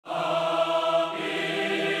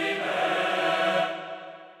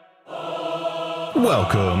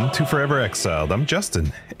Welcome to Forever Exiled. I'm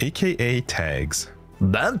Justin, aka Tags.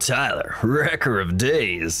 I'm Tyler, Wrecker of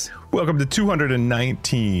Days. Welcome to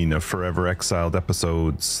 219 of Forever Exiled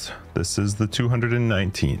episodes. This is the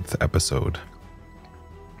 219th episode.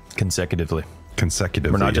 Consecutively.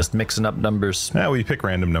 Consecutively. We're not just mixing up numbers. Yeah, we pick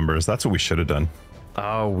random numbers. That's what we should have done.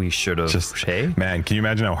 Oh, we should have. Hey? Man, can you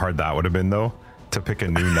imagine how hard that would have been, though? To pick a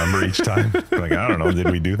new number each time? Like, I don't know.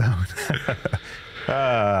 Did we do that?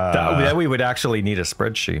 That we would actually need a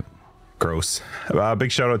spreadsheet. Gross.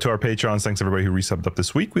 Big shout out to our Patrons. Thanks everybody who resubbed up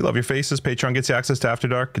this week. We love your faces. Patreon gets you access to After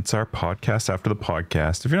Dark. It's our podcast after the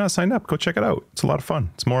podcast. If you're not signed up, go check it out. It's a lot of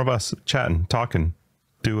fun. It's more of us chatting, talking,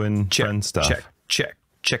 doing friend stuff. Check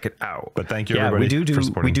it out. But thank you everybody for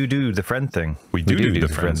supporting. We do the friend thing. We do the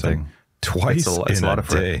friend thing. Twice in a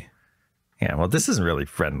day. Yeah, well, this isn't really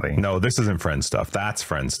friendly. No, this isn't friend stuff. That's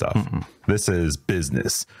friend stuff. This is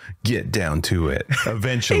business. Get down to it.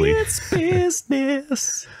 Eventually. It's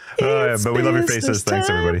business. But we love your faces. Thanks,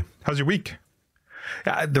 everybody. How's your week?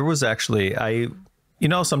 There was actually,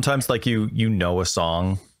 sometimes like you know a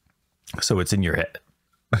song, so it's in your head.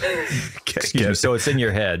 Excuse me, so it's in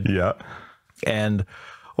your head. Yeah. And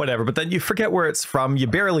whatever, but then you forget where it's from. You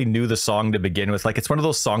barely knew the song to begin with. Like, it's one of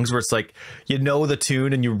those songs where it's like, you know the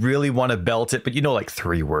tune and you really want to belt it, but you know like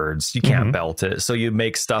 3 words. You can't belt it. So you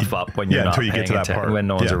make stuff up when you're not until you get to that part. When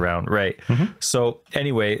no one's around. Right. So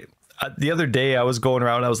anyway, the other day I was going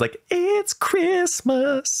around and I was like, it's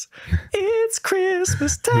Christmas. It's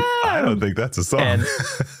Christmas time. I don't think that's a song. And,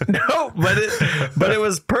 no, but it's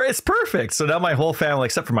perfect. So now my whole family,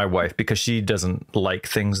 except for my wife, because she doesn't like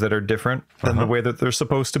things that are different than the way that they're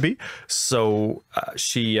supposed to be. So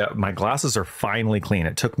my glasses are finally clean.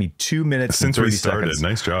 It took me 2 minutes since and 30 we started. seconds.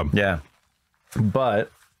 Nice job. Yeah.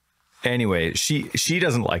 But anyway, she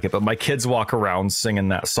doesn't like it, but my kids walk around singing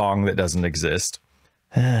that song that doesn't exist.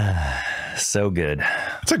 So good.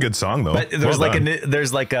 It's a good song though. But there's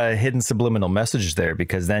like a hidden subliminal message there,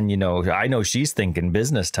 because then I know she's thinking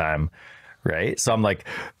business time, right? So I'm like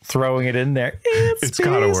throwing it in there. It's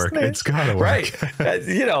gotta work. It's gotta work. Right.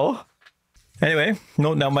 Anyway,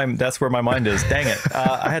 that's where my mind is. Dang it.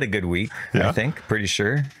 I had a good week. Yeah. I think, pretty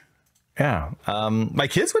sure. Yeah. My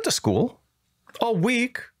kids went to school all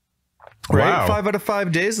week. Right, wow. 5 out of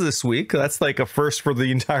 5 days this week. That's like a first for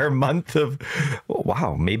the entire month of,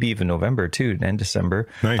 maybe even November too, and December.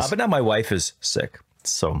 Nice. But now my wife is sick,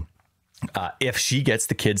 so if she gets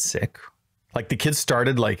the kids sick, like the kids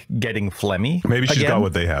started like getting phlegmy. Maybe she's got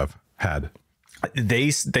what they have had.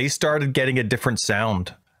 They started getting a different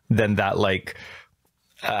sound than that. Like,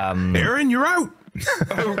 Aaron, you're out.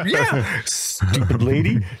 Oh, yeah, stupid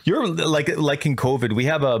lady. You're like in COVID. We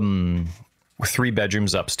have 3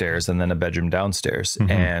 bedrooms upstairs and then a bedroom downstairs,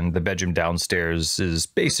 and the bedroom downstairs is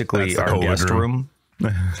basically our guest room.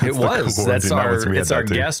 That's our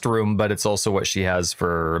guest room, but it's also what she has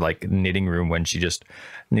for like knitting room when she just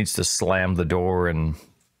needs to slam the door and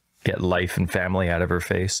get life and family out of her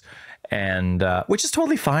face, and which is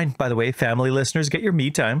totally fine, by the way. Family listeners, get your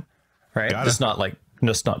me time, right? Just not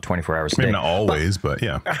 24 hours a day. Maybe not always, but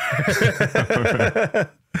yeah.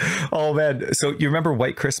 Oh man, so you remember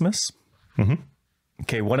White Christmas?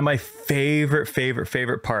 Okay, one of my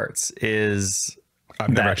favorite parts is I've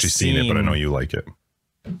never actually seen it, but I know you like it.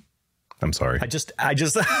 I'm sorry. You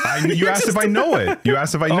asked if I know it. You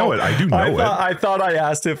asked if I know it. I do know it. I thought I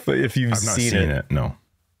asked if you've seen it. No.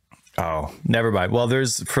 Oh, never mind. Well,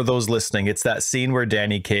 for those listening, it's that scene where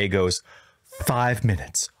Danny Kaye goes 5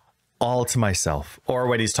 minutes all to myself, or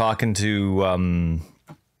when he's talking to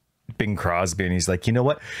Bing Crosby and he's like, you know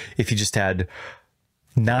what? If you just had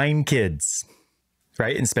 9 kids,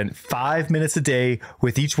 right, and spent 5 minutes a day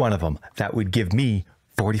with each one of them, that would give me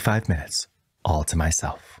 45 minutes all to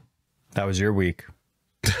myself. That was your week.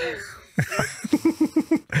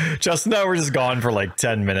 Justin and I were just gone for like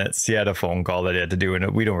 10 minutes. He had a phone call that he had to do,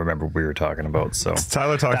 and we don't remember what we were talking about. So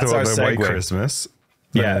Tyler talked about the White Christmas.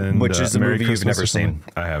 Yeah, and, which is a movie you've never seen.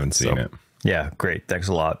 I haven't seen it. Yeah, great. Thanks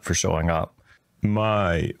a lot for showing up.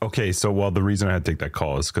 The reason I had to take that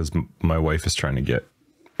call is because my wife is trying to get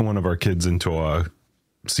one of our kids into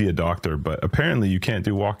see a doctor, but apparently you can't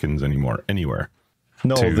do walk-ins anymore anywhere.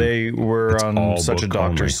 No, they were on such a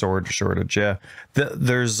doctor shortage. Yeah,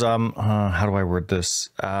 there's how do I word this?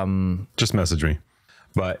 Just message me.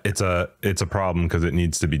 But it's a problem because it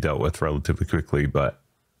needs to be dealt with relatively quickly. But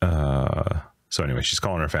so anyway, she's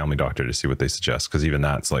calling her family doctor to see what they suggest, because even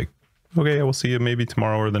that's like, okay, we'll see you maybe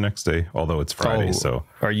tomorrow or the next day, although it's Friday. So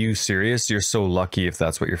are you serious? You're so lucky if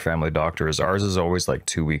that's what your family doctor is. Ours is always like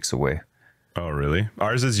 2 weeks away. Oh, really?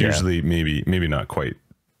 Ours is usually maybe not quite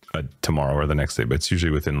tomorrow or the next day, but it's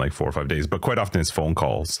usually within like 4 or 5 days. But quite often it's phone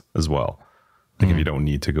calls as well. if you don't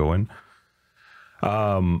need to go in.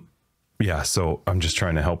 Yeah, so I'm just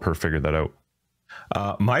trying to help her figure that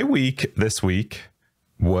out. My week this week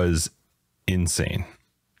was insane.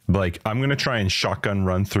 Like, I'm going to try and shotgun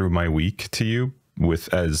run through my week to you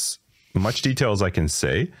with as much detail as I can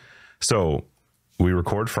say. So we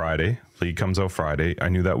record Friday. League comes out Friday. I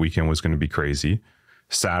knew that weekend was going to be crazy.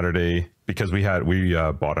 Saturday, because we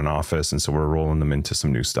bought an office, and so we're rolling them into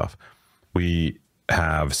some new stuff. We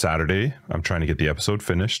have Saturday. I'm trying to get the episode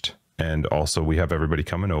finished. And also we have everybody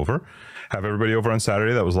coming over. Have everybody over on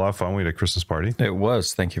Saturday. That was a lot of fun. We had a Christmas party. It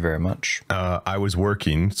was. Thank you very much. I was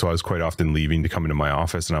working, so I was quite often leaving to come into my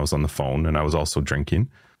office, and I was on the phone, and I was also drinking.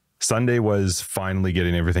 Sunday was finally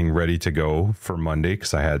getting everything ready to go for Monday,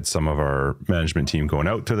 because I had some of our management team going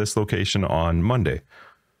out to this location on Monday.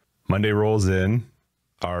 Monday rolls in.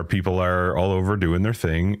 Our people are all over doing their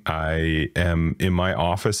thing. I am in my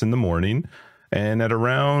office in the morning. And at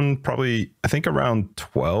around I think around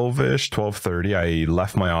 12-ish, 12:30, I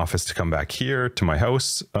left my office to come back here to my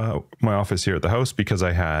house, my office here at the house, because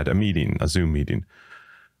I had a meeting, a Zoom meeting.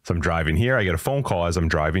 So I'm driving here. I get a phone call as I'm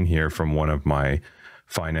driving here from one of my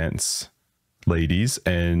finance ladies,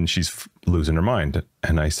 and she's losing her mind.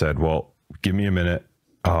 And I said, well, give me a minute.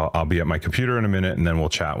 I'll be at my computer in a minute, and then we'll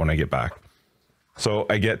chat when I get back. So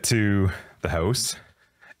I get to the house,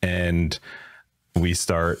 and we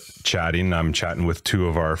start chatting. I'm chatting with two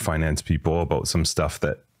of our finance people about some stuff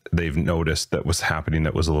that they've noticed that was happening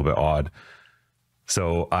that was a little bit odd.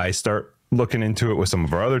 So I start looking into it with some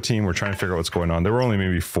of our other team. We're trying to figure out what's going on. There were only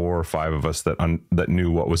maybe 4 or 5 of us that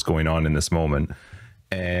knew what was going on in this moment.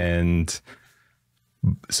 And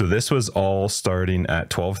so this was all starting at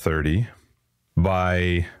 12:30.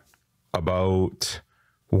 By about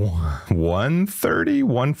 1:30,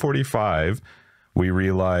 1:45, we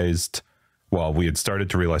realized, well, we had started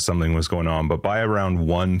to realize something was going on, but by around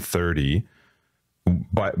 1:30,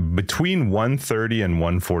 between 1:30 and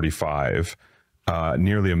 1:45,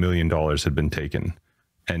 nearly $1 million had been taken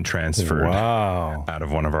and transferred out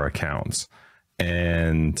of one of our accounts.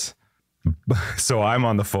 And so I'm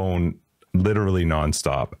on the phone literally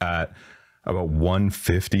nonstop. At about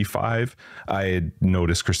 1:55, I had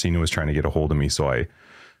noticed Christina was trying to get a hold of me, so I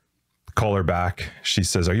call her back. She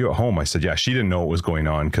says, are you at home? I said, yeah. She didn't know what was going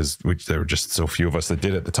on because there were just so few of us that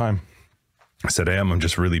did at the time. I said, I'm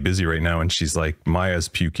just really busy right now. And she's like, Maya's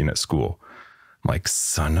puking at school. I'm like,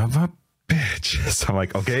 son of a bitch. So I'm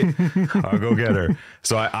like, okay, I'll go get her.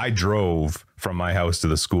 So I drove from my house to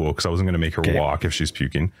the school because I wasn't going to make her walk if she's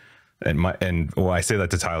puking. And I say that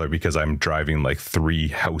to Tyler because I'm driving like 3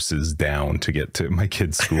 houses down to get to my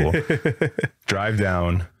kid's school. Drive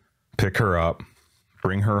down, pick her up,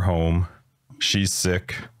 bring her home. She's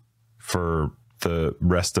sick for the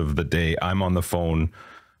rest of the day. I'm on the phone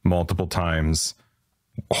multiple times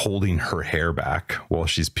holding her hair back while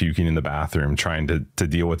she's puking in the bathroom, trying to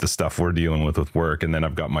deal with the stuff we're dealing with work. And then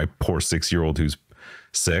I've got my poor 6-year-old who's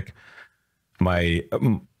sick. My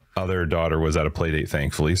other daughter was at a play date,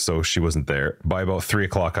 thankfully, so she wasn't there. By about 3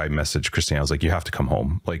 o'clock, I messaged Christine. I was like, you have to come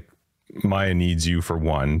home. Like, Maya needs you for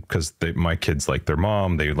one, because my kids like their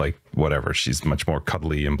mom. They like whatever. She's much more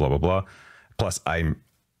cuddly and blah, blah, blah. Plus,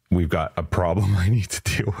 we've got a problem I need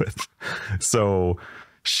to deal with. So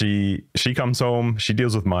she comes home. She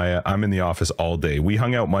deals with Maya. I'm in the office all day. We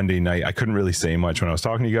hung out Monday night. I couldn't really say much when I was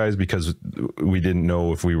talking to you guys because we didn't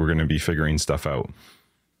know if we were going to be figuring stuff out.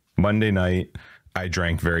 Monday night, I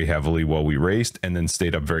drank very heavily while we raced, and then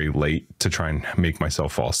stayed up very late to try and make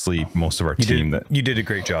myself fall asleep. Most of our team you did a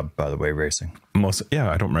great job, by the way, racing. I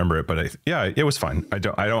don't remember it, but it was fine. I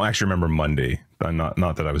don't actually remember Monday. Not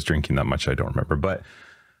that I was drinking that much. I don't remember, but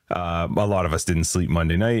a lot of us didn't sleep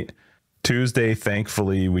Monday night. Tuesday,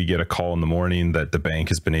 thankfully, we get a call in the morning that the bank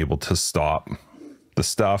has been able to stop the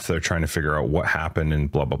stuff. They're trying to figure out what happened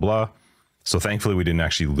and blah, blah, blah. So thankfully, we didn't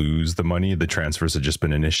actually lose the money. The transfers had just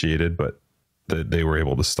been initiated, but they were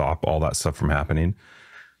able to stop all that stuff from happening.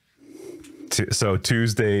 So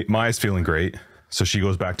Tuesday, Maya's feeling great. So she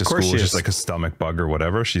goes back to school. It's just like a stomach bug or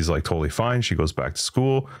whatever. She's like totally fine. She goes back to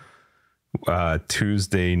school.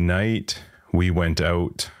 Tuesday night, we went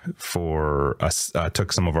out for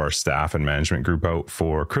took some of our staff and management group out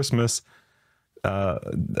for Christmas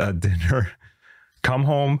dinner. Come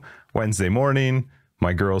home Wednesday morning.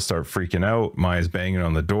 My girls start freaking out. Maya's banging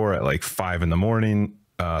on the door at like 5 a.m.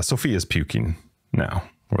 Sophia's puking now.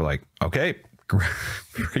 We're like, okay,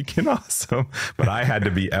 freaking awesome. But I had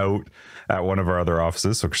to be out at one of our other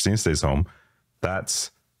offices, so Christine stays home.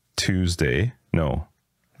 That's Tuesday. No.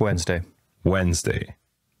 Wednesday.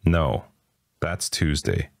 No, that's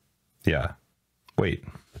Tuesday. Yeah. Wait.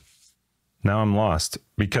 Now I'm lost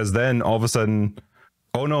because then all of a sudden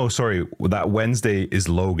Oh no, sorry. That Wednesday is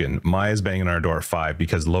Logan. Maya's banging on our door at 5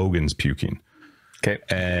 because Logan's puking. Okay.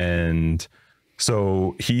 And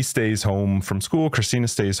so he stays home from school. Christina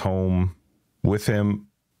stays home with him.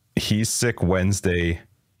 He's sick Wednesday.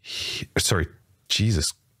 He's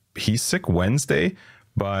sick Wednesday.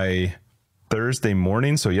 By Thursday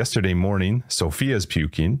morning, so yesterday morning, Sophia's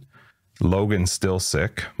puking. Logan's still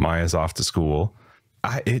sick. Maya's off to school.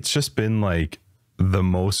 It's just been like the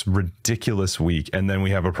most ridiculous week. And then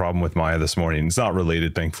we have a problem with Maya this morning. It's not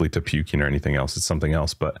related, thankfully, to puking or anything else. It's something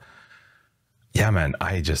else. But yeah, man,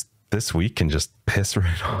 this week can just piss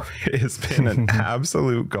right off. It's been an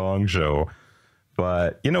absolute gong show.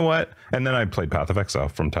 But you know what? And then I played Path of Exile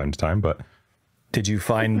from time to time. But did you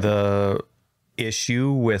find the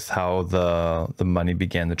issue with how the money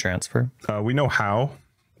began to transfer? We know how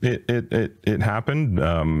it happened.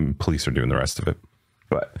 Police are doing the rest of it.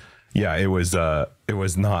 But yeah, it was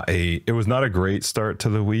not a great start to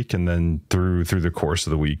the week, and then through the course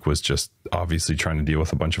of the week was just obviously trying to deal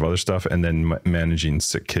with a bunch of other stuff, and then managing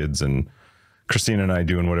sick kids, and Christina and I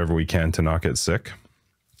doing whatever we can to not get sick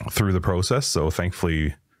through the process. So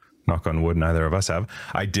thankfully, knock on wood, neither of us have.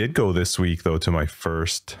 I did go this week though to my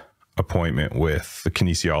first appointment with the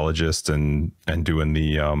kinesiologist and doing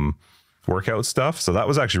the workout stuff. So that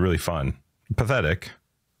was actually really fun. Pathetic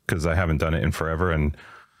because I haven't done it in forever, and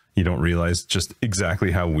you don't realize just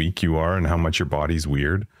exactly how weak you are and how much your body's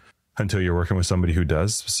weird until you're working with somebody who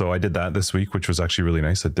does. So I did that this week, which was actually really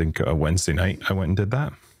nice. I think Wednesday night I went and did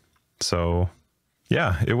that. So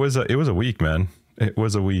yeah, it was a week, man. It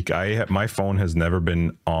was a week. My phone has never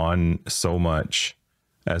been on so much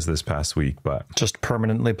as this past week, but just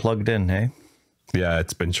permanently plugged in, hey? Yeah,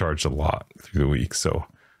 it's been charged a lot through the week. So,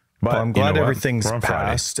 but well, I'm glad everything's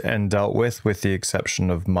passed and dealt with the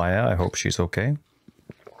exception of Maya. I hope she's okay.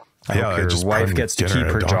 I hope your wife gets to keep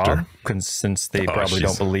her job, since they probably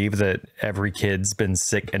don't believe that every kid's been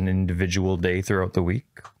sick an individual day throughout the week.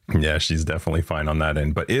 Yeah, she's definitely fine on that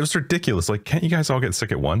end. But it was ridiculous. Like, can't you guys all get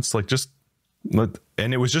sick at once? Like,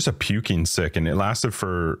 and it was just a puking sick, and it lasted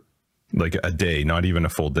for like a day, not even a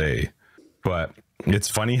full day. But it's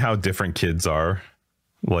funny how different kids are,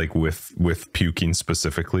 like with puking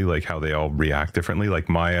specifically, like how they all react differently. Like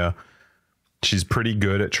Maya, she's pretty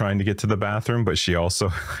good at trying to get to the bathroom, but she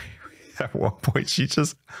also at one point she's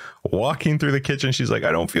just walking through the kitchen. She's like,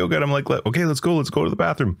 I don't feel good. I'm like, okay, let's go to the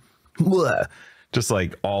bathroom. Just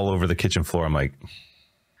like all over the kitchen floor. I'm like,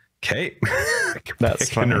 okay, that's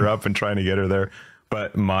picking her up and trying to get her there.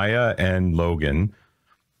 But Maya and Logan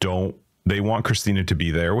they want Christina to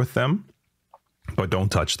be there with them, but don't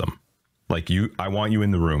touch them. Like I want you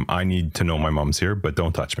in the room. I need to know my mom's here, but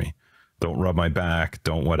don't touch me. Don't rub my back.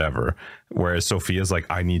 Don't whatever. Whereas Sophia's like,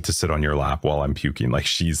 I need to sit on your lap while I'm puking. Like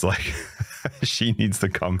she's like, she needs the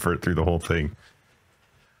comfort through the whole thing.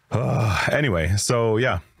 Anyway, so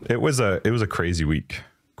yeah, it was a crazy week,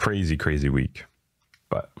 crazy week,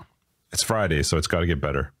 but it's Friday, so it's got to get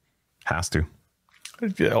better. Has to.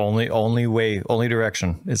 Only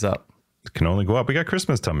direction is up. It can only go up. We got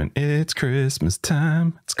Christmas coming. It's Christmas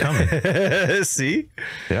time. It's coming. See?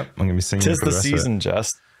 Yep. I'm gonna be singing. Tis the season,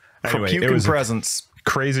 just anyway, for puking presents.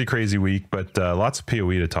 Crazy week, but lots of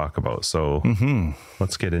PoE to talk about. So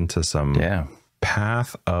let's get into some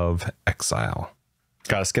Path of Exile.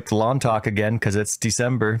 Gotta skip the lawn talk again because it's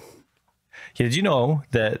December. Yeah, did you know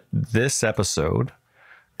that this episode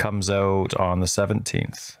comes out on the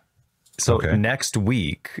 17th? So next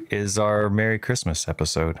week is our Merry Christmas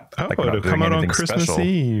episode. Oh, it'll come out on Christmas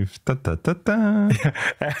Eve. Da, da, da, da.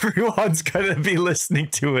 Everyone's going to be listening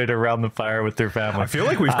to it around the fire with their family. I feel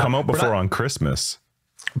like we've come out before on Christmas.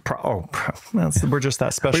 We're just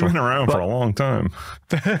that special. We've been around for a long time.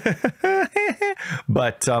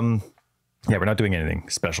 But yeah, we're not doing anything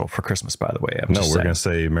special for Christmas, by the way. We're going to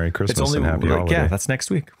say Merry Christmas and Happy Holiday. Yeah, that's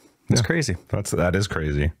next week. It's crazy. That is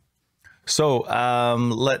crazy. So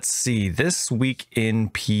let's see, this week in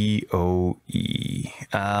PoE.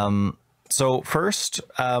 So first,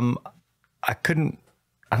 I don't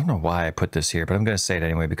know why I put this here, but I'm going to say it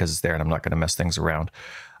anyway because it's there and I'm not going to mess things around.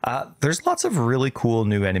 There's lots of really cool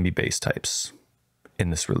new enemy base types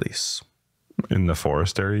in this release. In the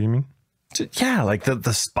forest area, you mean? Yeah, like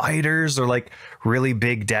the spiders are like really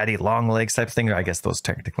big daddy long legs type of thing. I guess those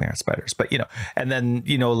technically aren't spiders, but and then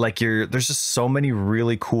like there's just so many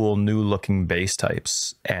really cool new looking base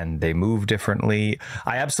types and they move differently.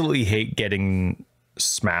 I absolutely hate getting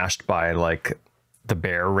smashed by like the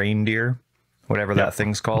bear reindeer, whatever that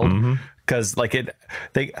thing's called. Because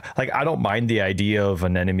I don't mind the idea of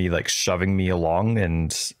an enemy like shoving me along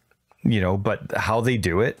and but how they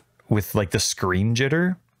do it with like the screen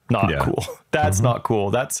jitter. Not cool. That's not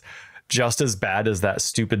cool. That's just as bad as that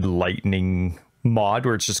stupid lightning mod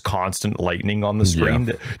where it's just constant lightning on the screen.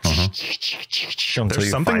 Yeah. Until There's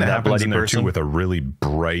you something find that happens in there person. too with a really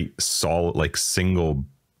bright, solid, like single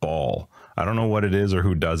ball. I don't know what it is or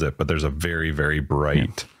who does it, but there's a very, very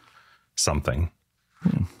bright something.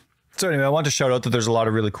 So anyway, I want to shout out that there's a lot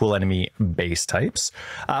of really cool enemy base types.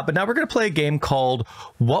 But now we're going to play a game called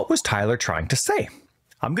What Was Tyler Trying to Say?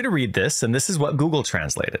 I'm going to read this, and this is what Google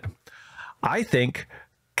translated. I think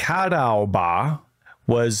Kadaoba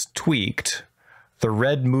was tweaked. The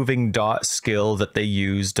red moving dot skill that they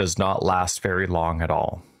use does not last very long at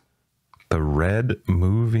all. The red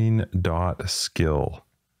moving dot skill.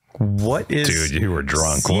 What is Dude, you were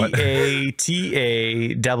drunk. Catawba?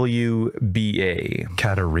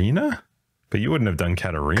 Katarina? But you wouldn't have done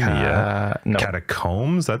Katarina yet. No.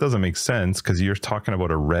 Catacombs? That doesn't make sense because you're talking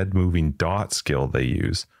about a red moving dot skill they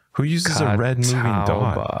use. Who uses a red moving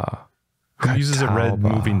dot? Who uses a red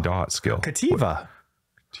moving dot skill? Kativa.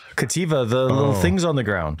 Kativa, the little things on the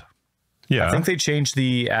ground. Yeah. I think they changed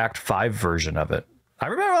the Act 5 version of it. I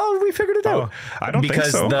remember, we figured it out. I don't think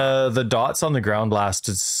so. Because the dots on the ground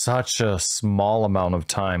lasted such a small amount of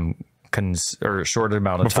time, or short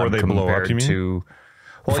amount of Before time they blow up, you mean? to...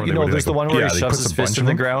 Well, Before you know, there's the one where he shoves his fist in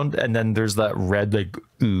the them? ground, and then there's that red, like,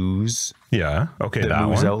 ooze Yeah. Okay, that that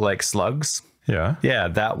moves one. out like slugs. Yeah. Yeah,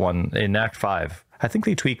 that one in Act 5. I think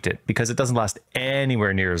they tweaked it because it doesn't last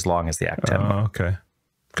anywhere near as long as the Act 10. Okay.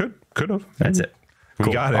 Could have. That's it. We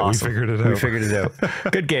Cool. got it. Awesome. We figured it out. We figured it out.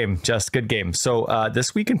 Good game. Just good game. So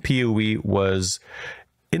this week in PoE was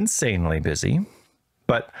insanely busy,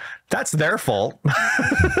 but that's their fault.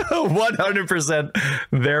 100%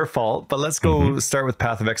 their fault. But let's go start with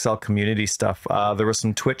Path of Exile community stuff. There was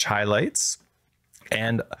some Twitch highlights,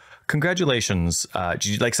 and congratulations.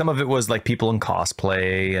 Like some of it was like people in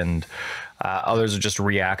cosplay, and others are just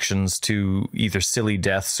reactions to either silly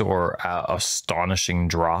deaths or astonishing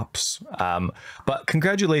drops. But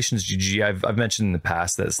congratulations, GG. I've mentioned in the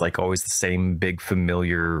past that it's like always the same big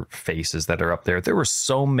familiar faces that are up there. There were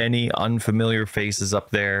so many unfamiliar faces up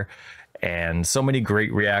there and so many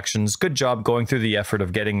great reactions. Good job going through the effort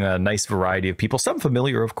of getting a nice variety of people. Some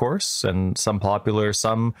familiar, of course, and some popular,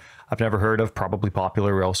 some I've never heard of, probably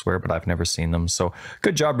popular elsewhere, but I've never seen them. So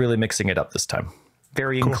good job really mixing it up this time.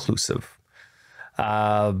 Very inclusive.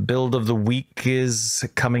 Build of the week is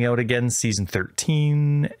coming out again, season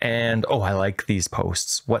 13. And I like these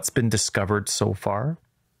posts. What's been discovered so far?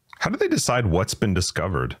 How do they decide what's been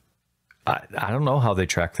discovered? I don't know how they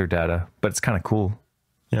track their data, but it's kind of cool.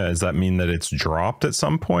 Yeah, does that mean that it's dropped at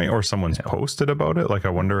some point or someone's posted about it? Like, I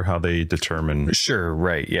wonder how they determine. Sure,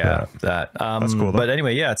 right, yeah. That. That's cool, though. But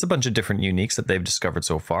anyway, yeah, it's a bunch of different uniques that they've discovered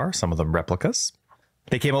so far. Some of them replicas.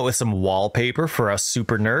 They came out with some wallpaper for us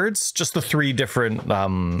super nerds. Just the 3 different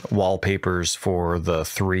wallpapers for the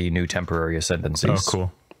 3 new temporary ascendancies. Oh,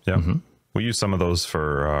 cool. Yeah. We use some of those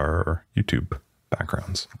for our YouTube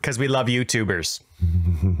backgrounds. Because we love YouTubers.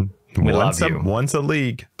 We love you. Once a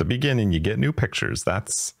league, the beginning, you get new pictures.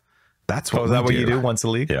 That's what. Oh, is that what you do once a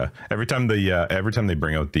league? Yeah. Every time they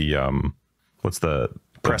bring out the what's the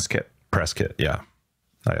Press kit. Press kit. Yeah.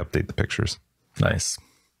 I update the pictures. Nice.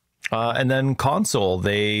 And then console,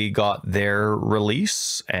 they got their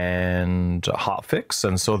release and hotfix,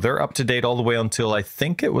 and so they're up to date all the way until I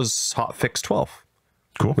think it was hotfix 12.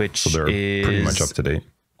 Cool. Which so they're pretty much up to date.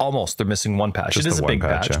 Almost. They're missing one patch. Just it is the a one big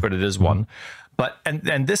patch, patch, yeah. but it is one. But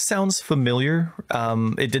and this sounds familiar.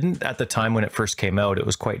 It didn't at the time when it first came out. It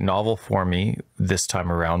was quite novel for me this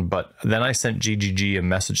time around. But then I sent GGG a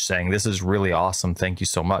message saying, "This is really awesome. Thank you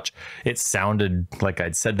so much." It sounded like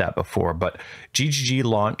I'd said that before, but GGG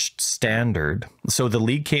launched standard. So the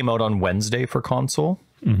league came out on Wednesday for console,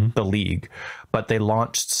 the league, but they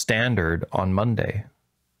launched standard on Monday.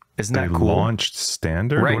 Isn't that cool? Launched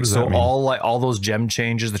standard, right? What does So that mean? all those gem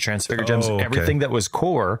changes, the transfigure gems, okay. everything that was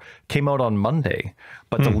core came out on Monday,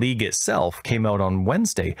 but the league itself came out on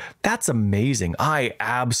Wednesday. That's amazing. I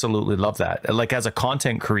absolutely love that. Like, as a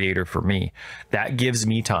content creator, for me, that gives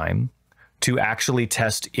me time to actually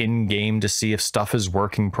test in game to see if stuff is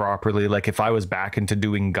working properly. Like, if I was back into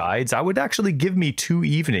doing guides, I would actually give me 2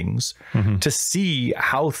 evenings to see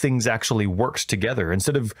how things actually worked together,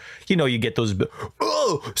 instead of, you get those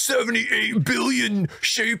 78 billion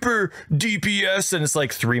shaper DPS and it's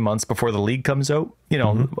like 3 months before the league comes out.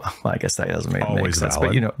 Well, I guess that doesn't make sense,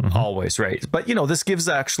 valid. but always right. But this gives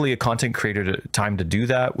actually a content creator time to do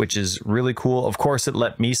that, which is really cool. Of course, it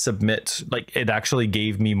let me submit, like, it actually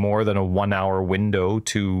gave me more than a 1-hour window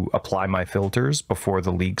to apply my filters before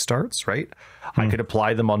the league starts, right? I could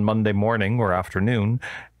apply them on Monday morning or afternoon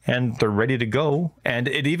and they're ready to go. And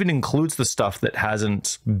it even includes the stuff that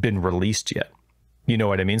hasn't been released yet. You know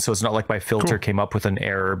what I mean? So it's not like my filter came up with an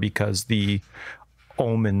error because the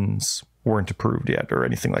omens weren't approved yet or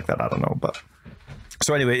anything like that. I don't know. But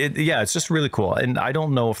so anyway, it's just really cool. And I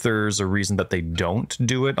don't know if there's a reason that they don't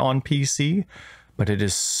do it on PC, but it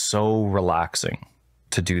is so relaxing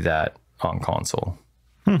to do that on console.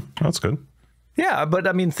 That's good. Yeah, but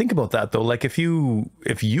I mean, think about that though. Like if you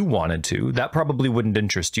wanted to, that probably wouldn't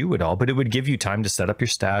interest you at all, but it would give you time to set up your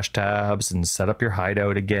stash tabs and set up your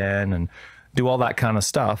hideout again and do all that kind of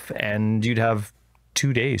stuff. And you'd have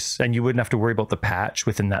 2 days and you wouldn't have to worry about the patch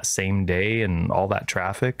within that same day and all that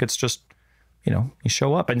traffic. It's just, you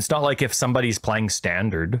show up, and it's not like if somebody's playing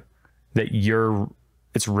standard that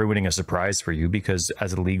it's ruining a surprise for you, because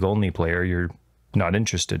as a league only player, you're not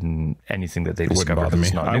interested in anything that they discover.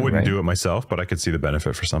 I wouldn't do it myself, but I could see the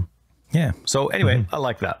benefit for some. Yeah. So anyway, I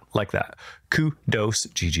like that. Kudos,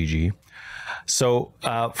 GGG. So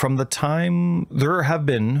from the time there have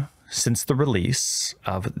been, since the release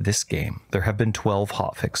of this game, there have been 12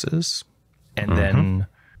 hotfixes, and then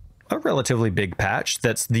a relatively big patch.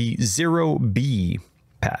 That's the 0B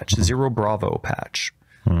patch, 0 Bravo patch.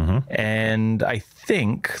 And I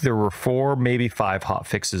think there were 4, maybe 5 hot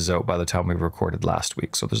fixes out by the time we recorded last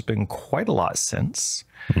week. So there's been quite a lot since.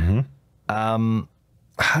 I don't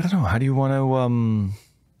know. How do you want to?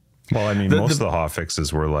 Well, I mean, most of the hot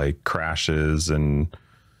fixes were like crashes, and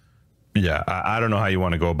I don't know how you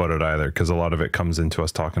want to go about it either, because a lot of it comes into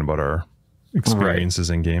us talking about our experiences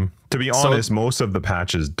in game. To be honest, most of the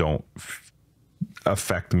patches don't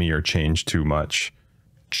affect me or change too much.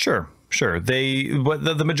 Sure.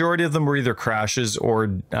 The majority of them were either crashes or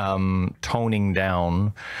toning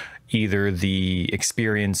down either the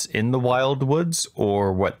experience in the wild woods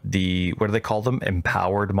or what do they call them?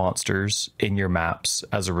 Empowered monsters in your maps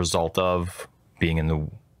as a result of being in the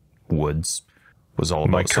woods was all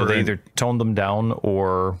about. So they either toned them down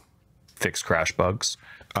or fixed crash bugs.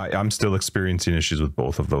 I'm still experiencing issues with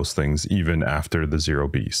both of those things, even after the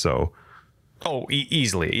 0B. So,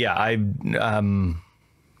 easily. Yeah.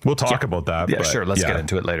 We'll talk about that. Yeah, sure. Let's get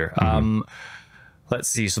into it later. Let's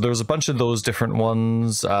see. So there was a bunch of those different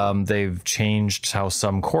ones. They've changed how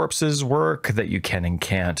some corpses work, that you can and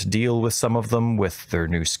can't deal with some of them with their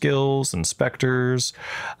new skills and specters.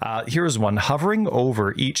 Here's one. Hovering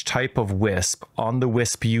over each type of wisp on the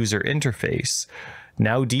wisp user interface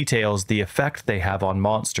now details the effect they have on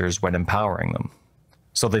monsters when empowering them.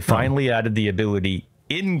 So they finally added the ability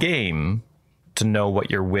in-game to know what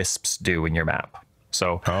your wisps do in your map.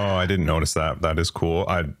 So, I didn't notice that. That is cool.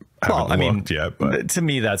 I haven't looked yet, but to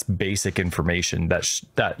me, that's basic information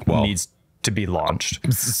that needs to be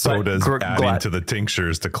launched. So does adding to the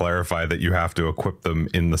tinctures to clarify that you have to equip them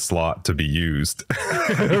in the slot to be used.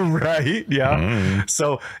 Right? Yeah.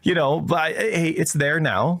 So, but hey, it's there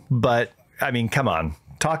now. But I mean, come on.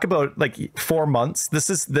 Talk about like 4 months.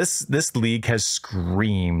 This league has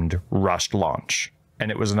screamed rushed launch, and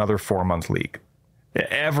it was another 4-month league.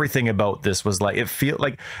 Everything about this was like, it feel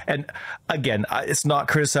like, and again, it's not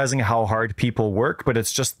criticizing how hard people work, but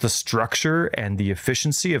it's just the structure and the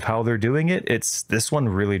efficiency of how they're doing it. This one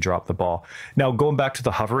really dropped the ball. Now, going back to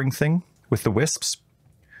the hovering thing with the wisps,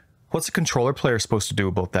 what's a controller player supposed to do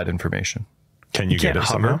about that information? Can you get it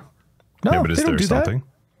somehow? No, yeah, but is there something?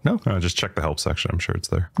 No, just check the help section. I'm sure it's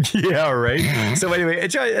there. Yeah, right. So anyway,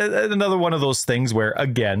 it's another one of those things where,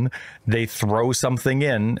 again, they throw something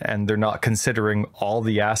in and they're not considering all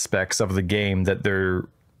the aspects of the game that they're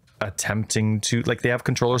attempting to, like, they have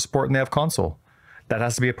controller support and they have console. That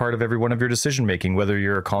has to be a part of every one of your decision making, whether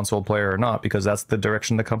you're a console player or not, because that's the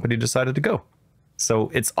direction the company decided to go. So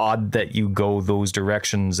it's odd that you go those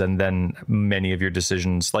directions and then many of your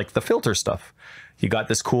decisions, like the filter stuff, you got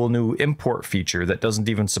this cool new import feature that doesn't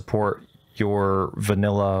even support your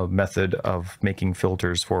vanilla method of making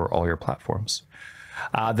filters for all your platforms.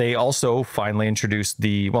 They also finally introduced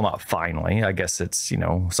well, not finally, I guess it's,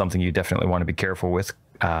 something you definitely want to be careful with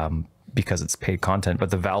because it's paid content,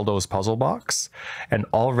 but the Valdo's puzzle box. And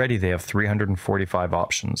already they have 345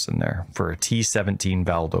 options in there for a T17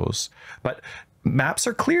 Valdo's. But maps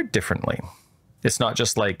are cleared differently. It's not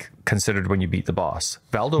just like considered when you beat the boss.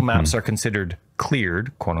 Valdo maps are considered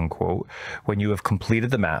cleared, quote unquote, when you have completed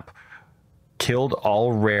the map, killed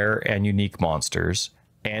all rare and unique monsters,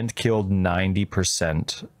 and killed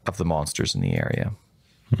 90% of the monsters in the area.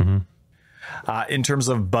 In terms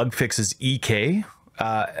of bug fixes, EK,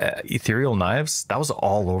 ethereal knives, that was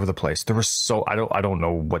all over the place. There were I don't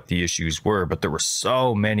know what the issues were, but there were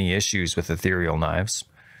so many issues with ethereal knives.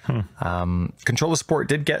 Controller support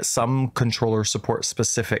did get some controller support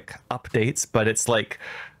specific updates, but it's like,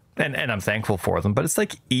 and I'm thankful for them, but it's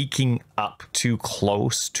like eking up too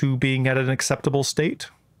close to being at an acceptable state.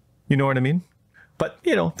 You know what I mean? but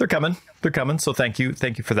you know, they're coming. They're coming. So thank you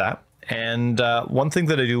for that. And one thing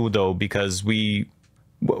that I do though, because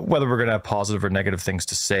whether we're going to have positive or negative things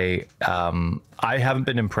to say, I haven't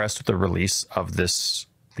been impressed with the release of this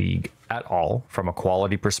league at all from a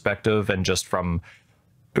quality perspective, and just from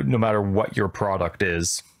no matter what your product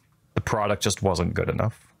is, the product just wasn't good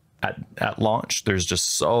enough at launch. There's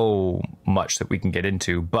just so much that we can get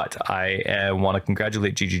into, but I want to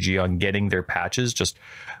congratulate GGG on getting their patches. Just,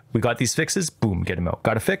 we got these fixes, boom, get them out.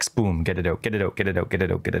 Got a fix, boom, get it out, get it out, get it out, get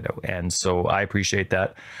it out, get it out. And so I appreciate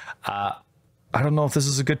that. I don't know if this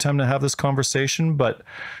is a good time to have this conversation, but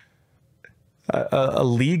a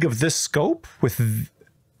league of this scope with,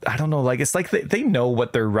 I don't know, like, it's like they know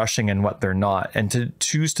what they're rushing and what they're not. And to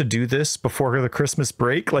choose to do this before the Christmas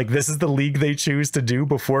break, like this is the league they choose to do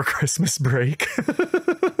before Christmas break,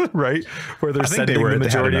 right? Where they're sending the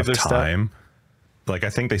majority of their time. Like, I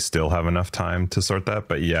think they still have enough time to sort that.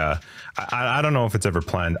 But yeah, I don't know if it's ever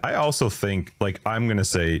planned. I also think, like, I'm going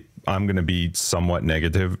to be somewhat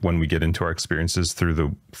negative when we get into our experiences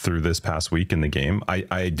through this past week in the game.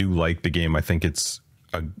 I do like the game. I think it's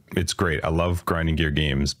great. I love grinding gear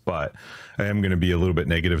games, but I am going to be a little bit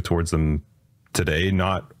negative towards them today.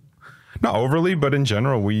 Not overly, but in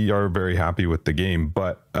general, we are very happy with the game.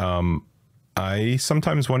 But I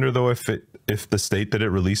sometimes wonder though if the state that it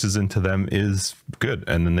releases into them is good,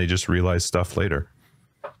 and then they just realize stuff later.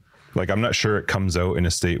 Like, I'm not sure it comes out in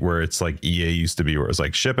a state where it's like EA used to be, where it's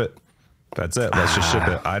like, ship it. That's it. Let's just ship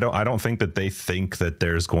it. I don't think that they think that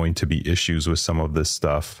there's going to be issues with some of this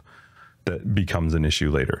stuff that becomes an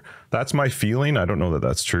issue later. That's my feeling. I don't know that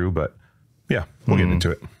that's true, but yeah, we'll get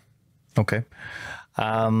into it. Okay.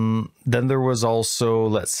 Then there was also,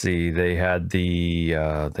 let's see, they had they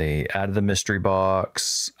added the mystery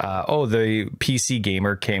box. The PC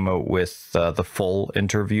Gamer came out with the full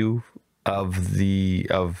interview of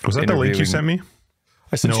was that the link you sent me?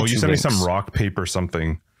 You sent me some rock paper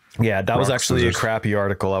something. Yeah, that was actually a crappy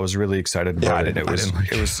article. I was really excited about it. It was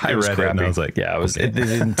I read crappy. it and I was like, yeah, it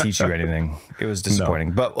didn't teach you anything. It was disappointing.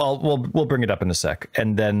 No. But we'll bring it up in a sec.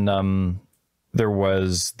 And then there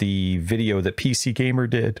was the video that PC Gamer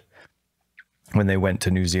did when they went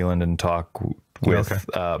to New Zealand and talked with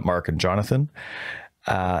Mark and Jonathan.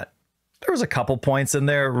 There was a couple points in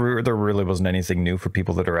there. There really wasn't anything new for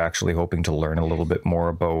people that are actually hoping to learn a little bit more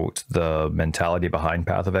about the mentality behind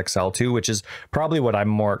Path of Exile 2, which is probably what I'm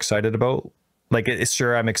more excited about. Like, it's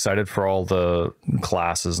sure, I'm excited for all the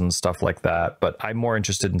classes and stuff like that, but I'm more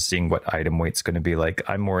interested in seeing what item weight's going to be like.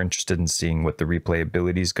 I'm more interested in seeing what the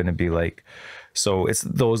replayability is going to be like. So it's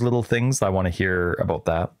those little things I want to hear about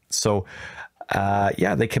that. So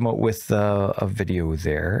yeah, they came out with a video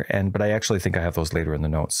there, but I actually think I have those later in the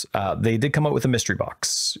notes. They did come out with a mystery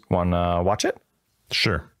box. Want to watch it?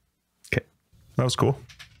 Sure. Okay. That was cool.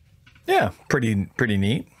 Yeah, pretty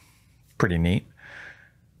neat. Pretty neat.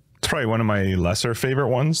 It's probably one of my lesser favorite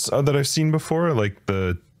ones that I've seen before. Like,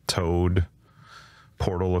 the Toad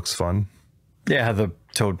portal looks fun. Yeah, the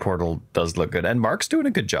Toad portal does look good. And Mark's doing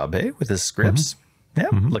a good job, with his scripts. Yeah,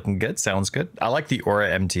 looking good. Sounds good. I like the Aura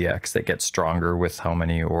MTX that gets stronger with how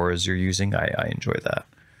many auras you're using. I enjoy that.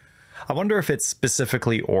 I wonder if it's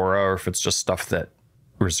specifically aura or if it's just stuff that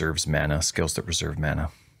reserves mana, skills that reserve mana.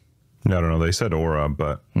 I don't know. They said aura,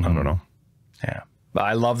 but I don't know. Yeah.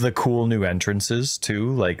 I love the cool new entrances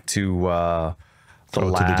too, like to the lab to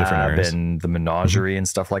the different areas and the menagerie and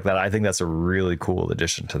stuff like that. I think that's a really cool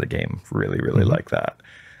addition to the game. Really like that.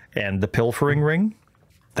 And the pilfering ring.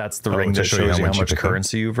 That's the ring that shows you how much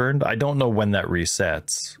currency you've earned. I don't know when that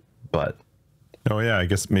resets, but... Oh, yeah, I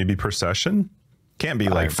guess maybe per session? Can't be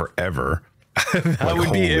like forever. That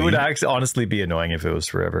would be... It would actually honestly be annoying if it was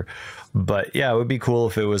forever. But yeah, it would be cool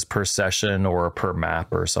if it was per session or per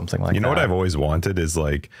map or something like that. You know what I've always wanted is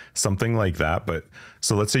like something like that. But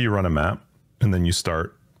so let's say you run a map and then you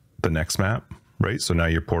start the next map, right? So now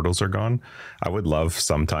your portals are gone. I would love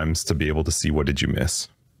sometimes to be able to see what did you miss.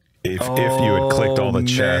 If you had clicked all the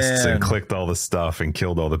chests and clicked all the stuff and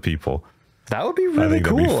killed all the people. That would be really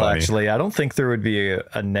cool, actually. I don't think there would be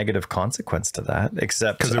a negative consequence to that,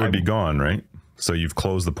 except... Because it would be gone, right? So you've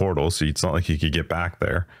closed the portal, so it's not like you could get back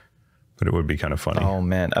there. But it would be kind of funny. Oh,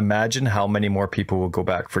 man. Imagine how many more people would go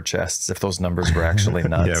back for chests if those numbers were actually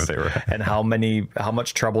nuts. Yeah, they were. And how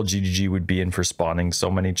much trouble GGG would be in for spawning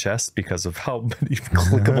so many chests because of how many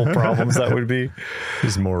clickable problems that would be.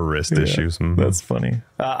 There's more wrist issues. That's funny.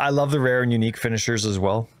 I love the rare and unique finishers as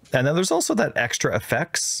well. And then there's also that extra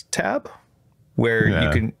effects tab where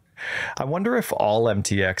you can... I wonder if all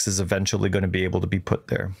MTX is eventually going to be able to be put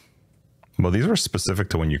there. Well, these were specific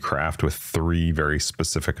to when you craft with 3 very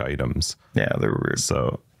specific items. Yeah, they're weird.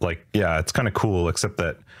 So, like, yeah, it's kind of cool, except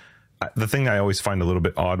that the thing I always find a little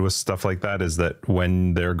bit odd with stuff like that is that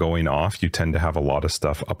when they're going off, you tend to have a lot of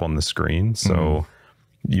stuff up on the screen. So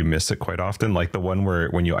you miss it quite often. Like the one where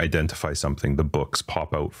when you identify something, the books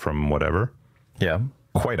pop out from whatever. Yeah.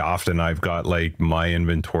 Quite often I've got like my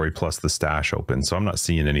inventory plus the stash open. So I'm not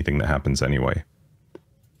seeing anything that happens anyway.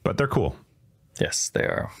 But they're cool. Yes, they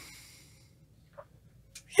are.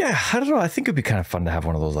 Yeah, I don't know. I think it'd be kind of fun to have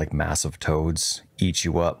one of those like massive toads eat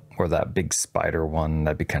you up, or that big spider one.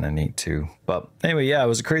 That'd be kind of neat too. But anyway, yeah, it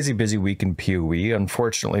was a crazy busy week in PoE.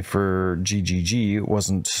 Unfortunately for GGG, it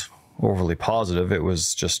wasn't overly positive. It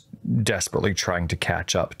was just desperately trying to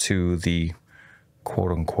catch up to the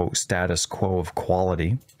quote unquote status quo of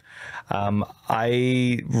quality.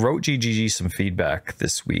 I wrote GGG some feedback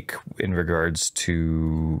this week in regards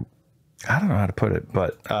to, I don't know how to put it,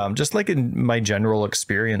 but just like in my general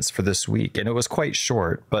experience for this week, and it was quite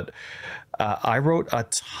short, but I wrote a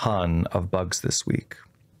ton of bugs this week.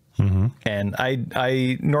 And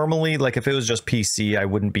I normally, like if it was just PC, I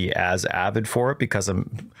wouldn't be as avid for it because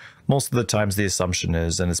most of the times the assumption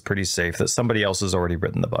is, and it's pretty safe, that somebody else has already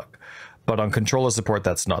written the bug. But on controller support,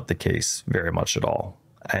 that's not the case very much at all.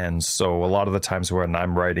 And so a lot of the times when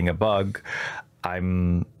I'm writing a bug,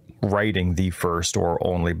 I'm writing the first or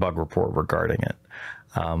only bug report regarding it.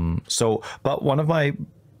 But one of my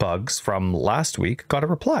bugs from last week got a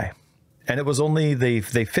reply, and it was only they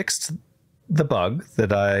fixed the bug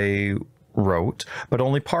that I wrote, but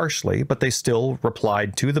only partially, but they still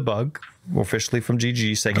replied to the bug officially from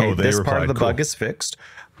GG saying, hey, this part of the bug is fixed,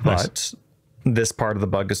 but this part of the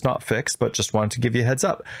bug is not fixed, but just wanted to give you a heads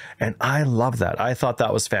up. And I love that. I thought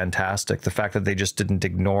that was fantastic. The fact that they just didn't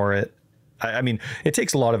ignore it. I mean, it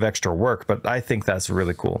takes a lot of extra work, but I think that's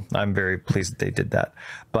really cool. I'm very pleased that they did that.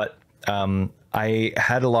 But I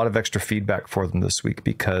had a lot of extra feedback for them this week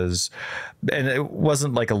because, and it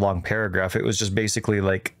wasn't like a long paragraph. It was just basically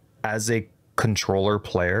like, as a controller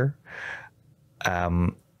player,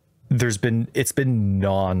 it's been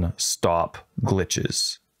non-stop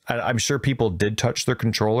glitches. I'm sure people did touch their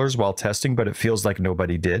controllers while testing, but it feels like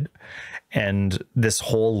nobody did. And this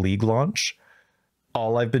whole league launch,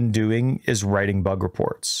 all I've been doing is writing bug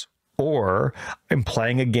reports, or I'm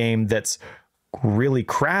playing a game that's really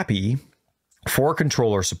crappy for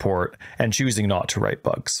controller support and choosing not to write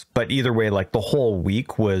bugs. But either way, like the whole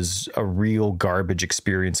week was a real garbage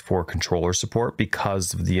experience for controller support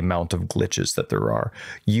because of the amount of glitches that there are.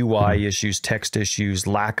 UI issues, text issues,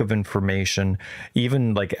 lack of information,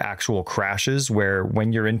 even like actual crashes where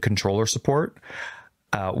when you're in controller support,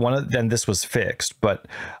 then this was fixed, but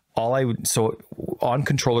so on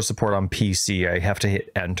controller support on PC, I have to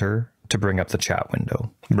hit enter to bring up the chat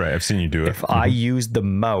window. Right, I've seen you do it. If I used the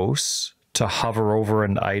mouse to hover over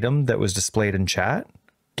an item that was displayed in chat,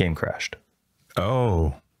 game crashed.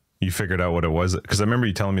 Oh, you figured out what it was? Because I remember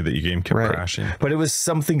you telling me that your game kept crashing. But it was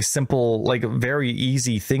something simple, like very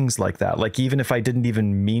easy things like that. Like even if I didn't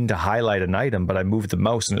even mean to highlight an item, but I moved the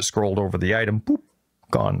mouse and it scrolled over the item, boop,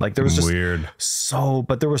 gone. Like there was just weird.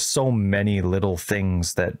 But there were so many little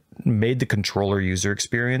things that made the controller user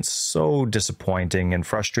experience so disappointing and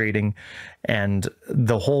frustrating. And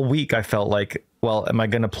the whole week I felt like, well, am I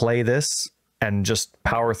going to play this and just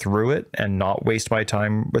power through it and not waste my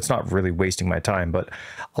time? It's not really wasting my time, but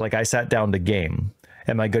like I sat down to game.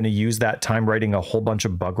 Am I going to use that time writing a whole bunch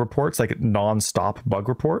of bug reports, like non-stop bug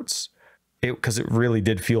reports? Because it really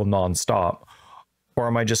did feel non-stop. Or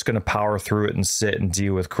am I just going to power through it and sit and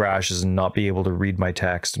deal with crashes and not be able to read my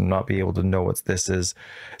text and not be able to know what this is?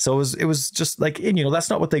 So it was just like, and that's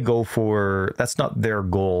not what they go for. That's not their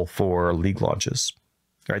goal for league launches,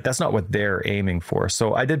 right? That's not what they're aiming for.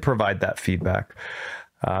 So I did provide that feedback.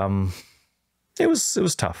 It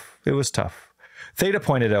was tough. It was tough. Theta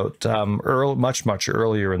pointed out much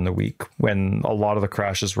earlier in the week when a lot of the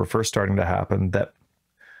crashes were first starting to happen that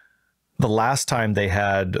the last time they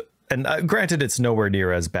had, and granted, it's nowhere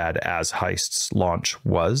near as bad as Heist's launch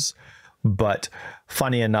was, but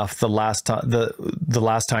funny enough, the last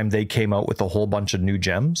time they came out with a whole bunch of new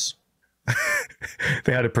gems,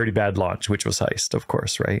 they had a pretty bad launch, which was Heist, of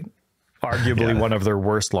course, right? Arguably one of their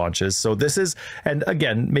worst launches. So this is, and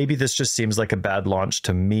again, maybe this just seems like a bad launch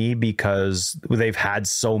to me because they've had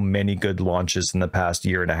so many good launches in the past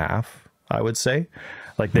year and a half, I would say.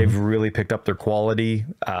 Like they've really picked up their quality.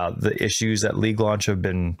 The issues at League launch have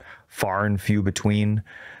been far and few between.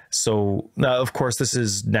 So now, of course, this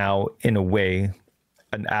is now in a way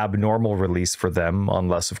an abnormal release for them,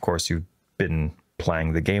 unless of course you've been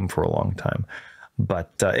playing the game for a long time.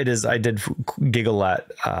 But it is, I did giggle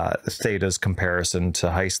at Theta's comparison to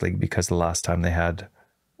Heist League because the last time they had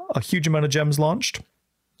a huge amount of gems launched,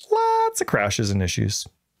 lots of crashes and issues.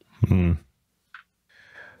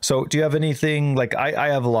 So do you have anything like I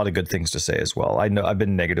have a lot of good things to say as well. I know I've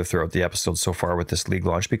been negative throughout the episode so far with this league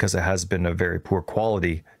launch because it has been a very poor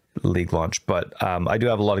quality league launch, but I do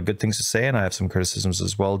have a lot of good things to say and I have some criticisms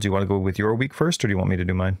as well. Do you want to go with your week first or do you want me to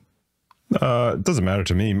do mine? It doesn't matter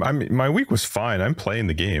to me. I mean, my week was fine. I'm playing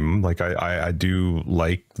the game. Like I do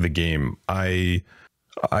like the game. I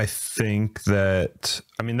think that,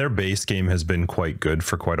 I mean, their base game has been quite good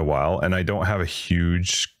for quite a while and I don't have a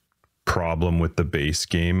huge problem with the base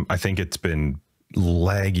game. I think it's been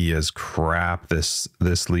laggy as crap this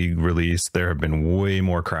league release. There have been way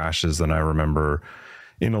more crashes than I remember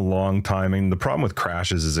in a long time. And the problem with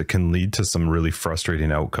crashes is it can lead to some really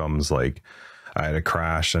frustrating outcomes. Like I had a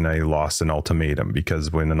crash and I lost an ultimatum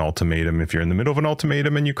because when an ultimatum, if you're in the middle of an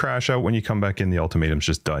ultimatum and you crash out, when you come back in, the ultimatum's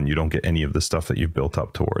just done. You don't get any of the stuff that you've built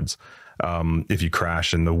up towards. If you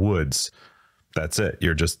crash in the woods, that's it.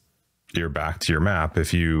 You're back to your map.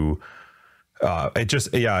 If you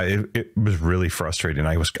it was really frustrating.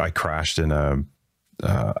 I crashed in a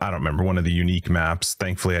I don't remember, one of the unique maps.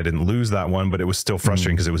 Thankfully I didn't lose that one, but it was still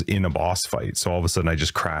frustrating because it was in a boss fight. So all of a sudden I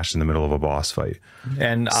just crashed in the middle of a boss fight.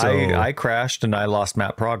 And so, I crashed and I lost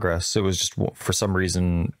map progress. It was just for some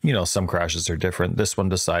reason, you know, some crashes are different. This one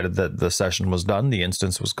decided that the session was done, the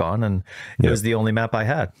instance was gone, and it was the only map I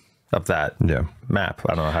had of that map.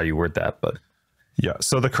 I don't know how you word that, but yeah,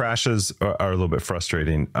 so the crashes are a little bit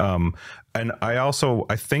frustrating. And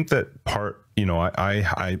I think that part, you know,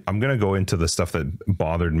 I'm going to go into the stuff that I'm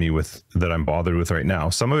bothered with right now.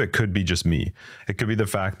 Some of it could be just me. It could be the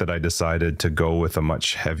fact that I decided to go with a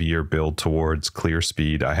much heavier build towards clear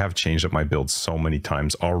speed. I have changed up my build so many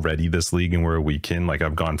times already this league, and we're a week in. Like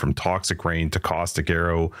I've gone from Toxic Rain to Caustic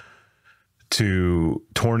Arrow to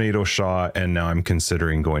Tornado Shot, and now I'm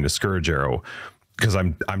considering going to Scourge Arrow because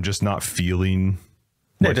I'm just not feeling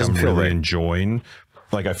like I'm really enjoying.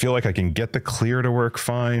 Like I feel like I can get the clear to work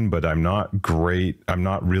fine, but I'm not great. I'm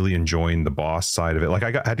not really enjoying the boss side of it. Like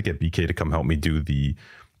I had to get BK to come help me do the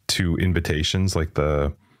 2 invitations, like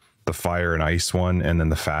the fire and ice one, and then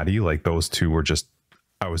the fatty. Like those 2 were just,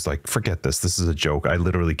 I was like, forget this. This is a joke. I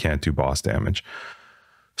literally can't do boss damage.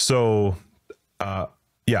 So,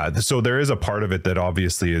 so there is a part of it that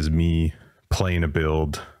obviously is me playing a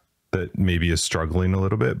build that maybe is struggling a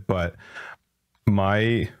little bit, but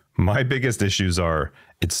my biggest issues are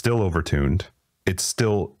it's still overtuned. It's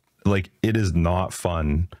still like, it is not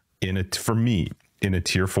fun for me in a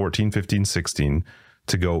tier 14, 15, 16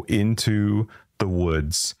 to go into the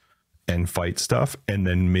woods and fight stuff and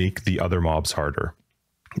then make the other mobs harder.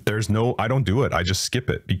 I don't do it. I just skip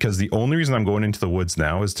it because the only reason I'm going into the woods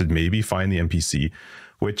now is to maybe find the NPC,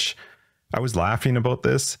 which I was laughing about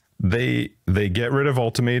this. They get rid of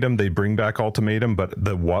ultimatum, they bring back ultimatum, but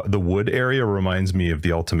the wood area reminds me of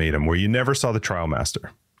the ultimatum where you never saw the trial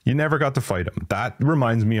master. You never got to fight him. That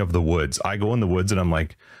reminds me of the woods. I go in the woods and I'm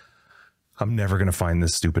like, I'm never going to find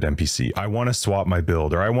this stupid NPC. I want to swap my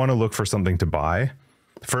build or I want to look for something to buy.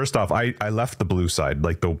 First off, I left the blue side,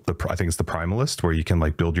 like I think it's the primalist where you can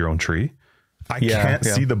like build your own tree. I can't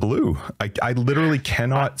see the blue. I literally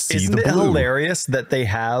cannot see the blue. Isn't it hilarious that they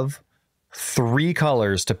have 3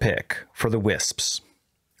 colors to pick for the wisps,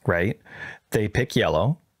 right? They pick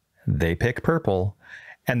yellow, they pick purple,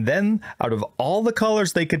 and then out of all the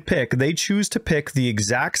colors they could pick, they choose to pick the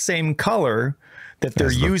exact same color that they're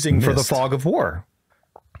using for the Fog of War.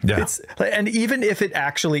 Yeah. And even if it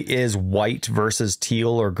actually is white versus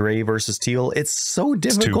teal or gray versus teal, it's so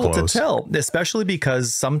difficult to tell, especially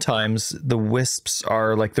because sometimes the wisps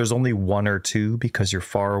are like, there's only 1 or 2 because you're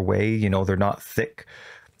far away, you know, they're not thick.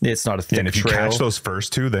 It's not a thick and if trail. You catch those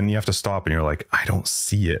first 2, then you have to stop and you're like, I don't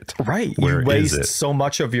see it. Right. Where you waste so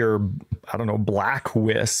much of your, I don't know, black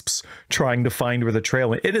wisps trying to find where the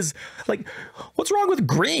trail is. It is like, what's wrong with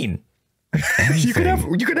green? you could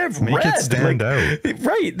have Make red. It stand out.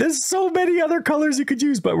 Right. There's so many other colors you could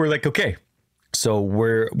use, but we're like, okay. So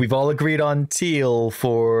we've all agreed on teal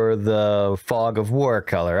for the Fog of War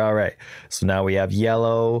color. All right. So now we have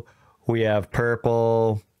yellow, we have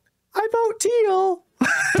purple. I vote teal.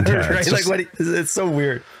 Yeah, right? Like it's so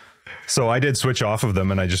weird. So I did switch off of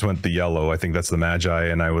them and I just went the yellow. I think that's the Magi.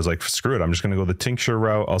 And I was like, screw it. I'm just going to go the tincture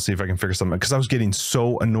route. I'll see if I can figure something, because I was getting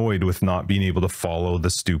so annoyed with not being able to follow the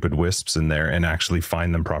stupid wisps in there and actually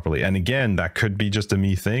find them properly. And again, that could be just a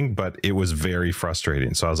me thing, but it was very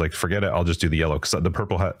frustrating. So I was like, forget it. I'll just do the yellow, because the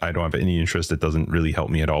purple, I don't have any interest. It doesn't really help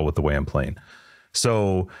me at all with the way I'm playing.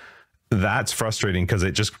 So that's frustrating because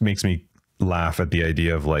it just makes me laugh at the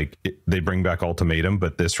idea of like, they bring back ultimatum,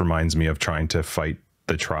 but this reminds me of trying to fight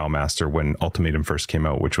the trial master when ultimatum first came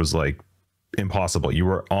out, which was like impossible. You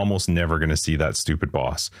were almost never going to see that stupid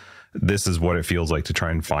boss. this is what it feels like to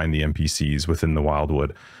try and find the NPCs within the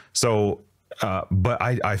Wildwood. So, but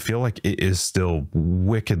I feel like it is still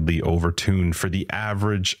wickedly overtuned for the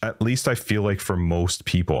average. At least I feel like for most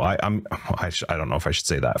people, I don't know if I should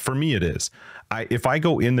say that. For me, it is. If I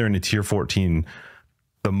go in there in a tier 14,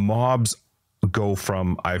 the mobs go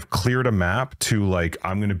from I've cleared a map to like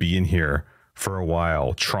I'm going to be in here for a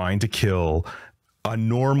while trying to kill a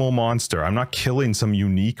normal monster. I'm not killing some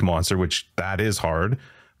unique monster, which that is hard,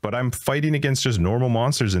 but I'm fighting against just normal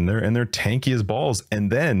monsters in there and they're tanky as balls.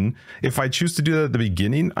 And then if I choose to do that at the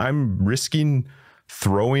beginning, I'm risking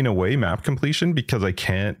throwing away map completion because I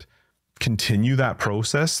can't continue that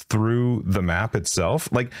process through the map itself.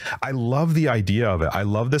 Like, I love the idea of it. I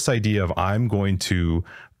love this idea of I'm going to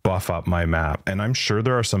buff up my map. And I'm sure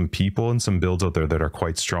there are some people and some builds out there that are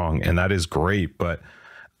quite strong, and that is great, but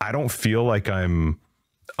I don't feel like I'm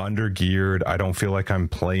undergeared. I don't feel like I'm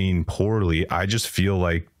playing poorly. I just feel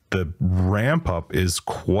like the ramp up is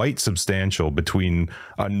quite substantial between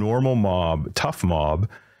a normal mob, tough mob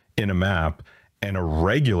in a map and a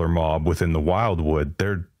regular mob within the Wildwood.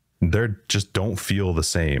 They're just don't feel the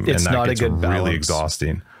same. It's and that not gets a good balance. Really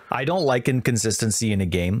exhausting. I don't like inconsistency in a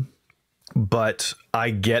game, but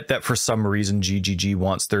I get that for some reason GGG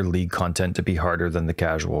wants their league content to be harder than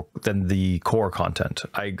the core content.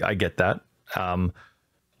 I get that.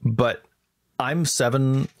 But I'm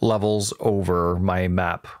 7 levels over my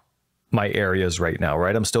map, my areas right now,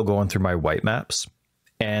 right? I'm still going through my white maps.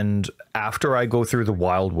 And after I go through the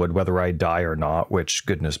Wildwood, whether I die or not, which,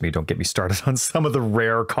 goodness me, don't get me started on some of the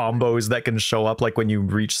rare combos that can show up, like when you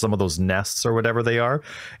reach some of those nests or whatever they are,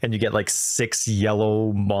 and you get like 6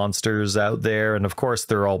 yellow monsters out there. And of course,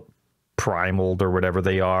 they're all primaled or whatever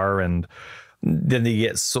they are. And then they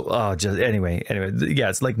get so, anyway, yeah,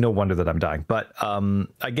 it's like no wonder that I'm dying. But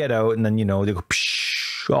I get out and then, you know, they go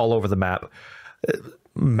all over the map.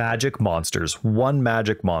 Magic monsters. One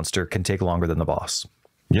magic monster can take longer than the boss.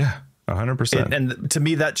 Yeah, 100%. And to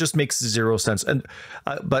me, that just makes zero sense. And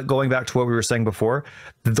but going back to what we were saying before,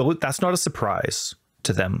 though, that's not a surprise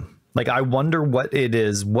to them. Like, I wonder what it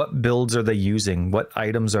is. What builds are they using? What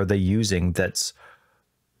items are they using?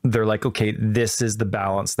 They're like, okay, this is the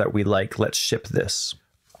balance that we like. Let's ship this.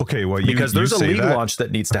 Okay, well, because there's a league launch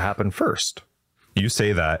that needs to happen first. You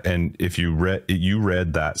say that, and if you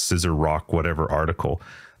read that Scissor Rock whatever article,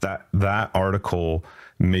 that article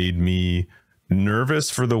made me nervous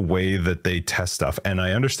for the way that they test stuff. And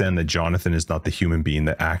I understand that Jonathan is not the human being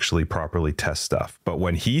that actually properly tests stuff. But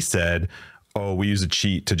when he said, oh, we use a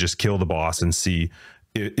cheat to just kill the boss and see,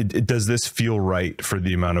 does this feel right for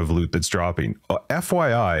the amount of loot that's dropping?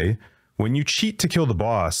 FYI, when you cheat to kill the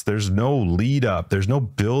boss, there's no lead up. There's no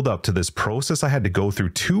build up to this process I had to go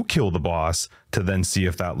through to kill the boss to then see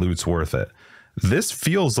if that loot's worth it. This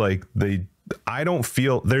feels like I don't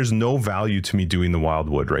feel there's no value to me doing the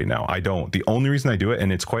Wildwood right now. I don't. The only reason I do it,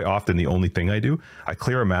 and it's quite often the only thing I do, I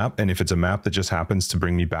clear a map, and if it's a map that just happens to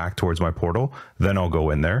bring me back towards my portal, then I'll go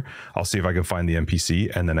in there. I'll see if I can find the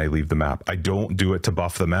NPC, and then I leave the map. I don't do it to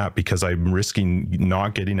buff the map because I'm risking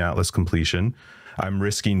not getting Atlas completion. I'm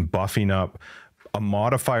risking buffing up a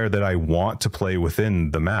modifier that I want to play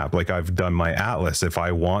within the map. Like, I've done my Atlas. If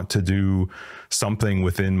I want to do something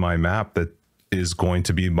within my map that is going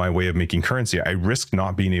to be my way of making currency, I risk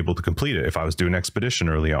not being able to complete it. If I was doing expedition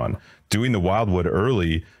early on, doing the Wildwood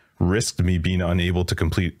early risked me being unable to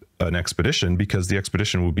complete an expedition because the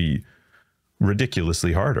expedition would be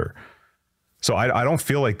ridiculously harder. So I don't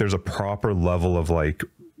feel like there's a proper level of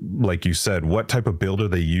like you said, what type of build are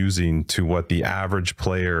they using to what the average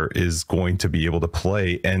player is going to be able to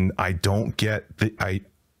play? And I don't get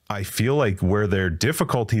I feel like where their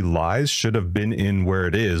difficulty lies should have been in where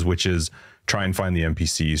it is, which is try and find the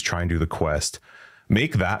NPCs, try and do the quest,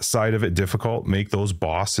 make that side of it difficult, make those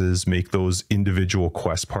bosses, make those individual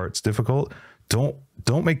quest parts difficult.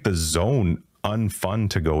 Don't make the zone unfun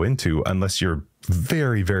to go into unless you're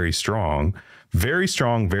very, very strong, very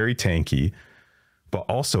tanky. But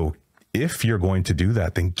also, if you're going to do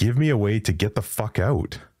that, then give me a way to get the fuck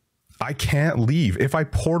out. I can't leave. If I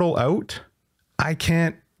portal out, I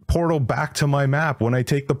can't portal back to my map. When I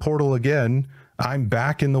take the portal again, I'm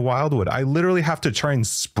back in the Wildwood. I literally have to try and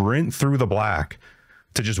sprint through the black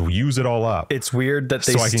to just use it all up. It's weird that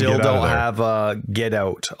they still don't have a get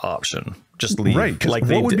out option. Just leave. Right. Like,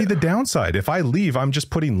 what would be the downside? If I leave, I'm just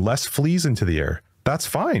putting less fleas into the air. That's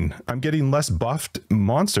fine. I'm getting less buffed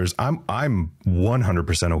monsters. I'm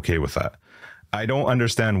 100% okay with that. I don't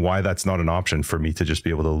understand why that's not an option for me to just be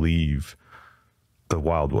able to leave the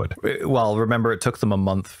Wildwood. Well, remember, it took them a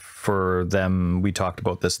month for them. We talked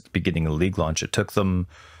about this at the beginning of the league launch. It took them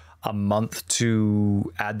a month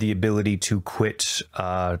to add the ability to quit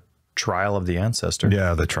Trial of the Ancestor.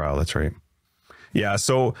 Yeah, the trial. That's right. Yeah.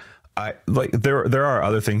 So I like there are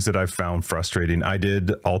other things that I've found frustrating. I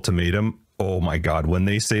did Ultimatum. Oh my God. When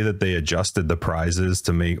they say that they adjusted the prizes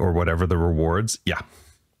to make or whatever the rewards. Yeah.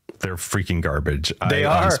 They're freaking garbage. They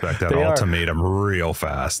I are. unspec that Ultimatum real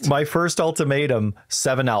fast. My first Ultimatum,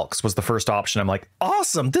 7 Elks was the first option. I'm like,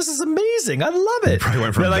 awesome. This is amazing. I love it.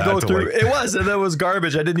 Then I go through. It was, and it was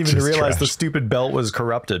garbage. I didn't even realize the stupid belt was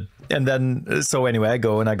corrupted. And then, so anyway, I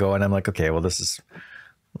go, and I'm like, okay, well, it's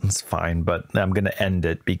fine, but I'm going to end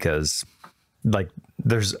it because like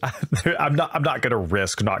I'm not going to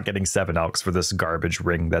risk not getting 7 Elks for this garbage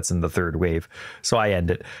ring that's in the 3rd wave. So I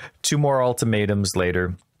end it. 2 more ultimatums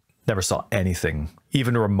later. Never saw anything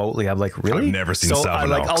even remotely. I'm like, really? I've never seen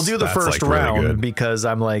 7 Elks. I'll do the first round really because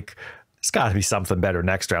I'm like, it's got to be something better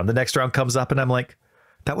next round. The next round comes up and I'm like,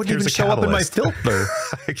 that wouldn't even show up in my filter.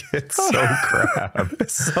 It's so crap.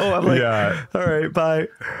 So I'm like, yeah. All right, bye.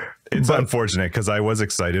 It's unfortunate because I was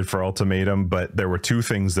excited for Ultimatum, but there were 2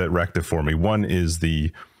 things that wrecked it for me. One is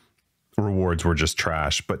the rewards were just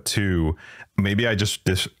trash, but 2, maybe I just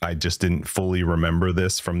didn't fully remember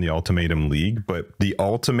this from the Ultimatum League, but the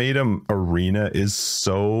Ultimatum Arena is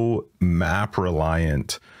so map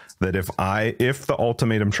reliant that if the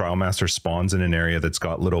Ultimatum Trial Master spawns in an area that's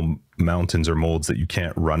got little mountains or molds that you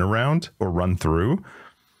can't run around or run through,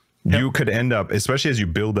 you could end up, especially as you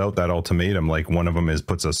build out that ultimatum, like one of them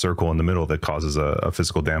puts a circle in the middle that causes a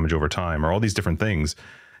physical damage over time, or all these different things.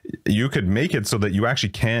 You could make it so that you actually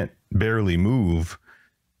can't barely move.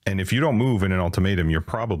 And if you don't move in an ultimatum, you're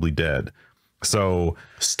probably dead. So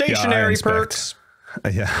stationary perks.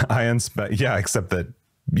 Yeah, I inspect. Yeah, except that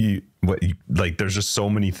there's just so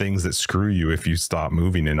many things that screw you if you stop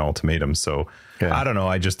moving in ultimatum. So I don't know.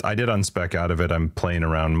 I did unspec out of it. I'm playing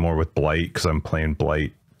around more with Blight because I'm playing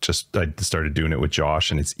Blight. I started doing it with Josh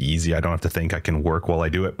and it's easy. I don't have to think. I can work while I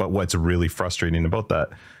do it. But what's really frustrating about that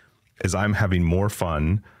is I'm having more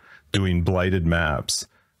fun doing blighted maps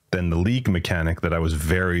than the league mechanic that I was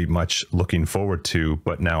very much looking forward to,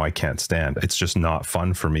 but now I can't stand. It's just not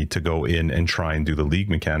fun for me to go in and try and do the league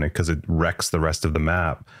mechanic because it wrecks the rest of the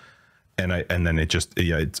map. And then it just,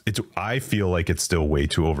 I feel like it's still way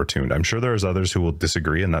too overtuned. I'm sure there's others who will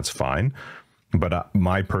disagree and that's fine. But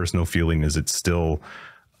my personal feeling is it's still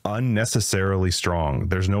unnecessarily strong.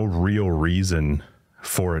 There's no real reason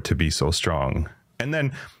for it to be so strong. And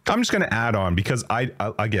then I'm just going to add on because I'm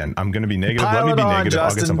going to be negative. Let me be negative. Justin,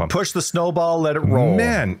 I'll get some fun. Push the snowball, let it roll.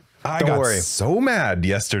 Man, I got so mad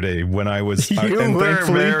yesterday when I was. You were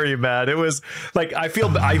very mad. It was like I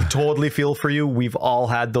totally feel for you. We've all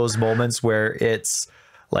had those moments where it's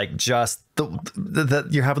like just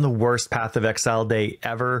you're having the worst Path of Exile day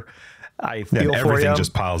ever. I feel for you. Everything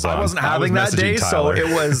just piles on. I wasn't having that day, Tyler.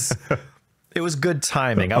 So it was good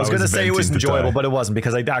timing. I was going to say it was enjoyable, but it wasn't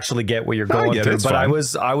because I actually get what you're going through. But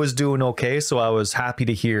fine. I was doing okay, so I was happy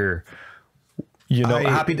to hear.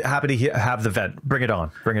 Happy to have the vent. Bring it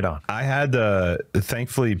on. Bring it on. I had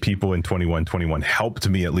thankfully people in 21 helped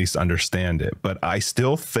me at least understand it, but I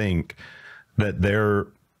still think that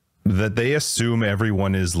they assume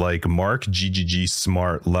everyone is like Mark GGG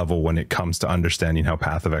smart level when it comes to understanding how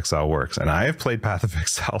Path of Exile works. And I have played Path of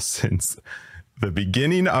Exile since the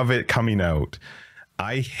beginning of it coming out.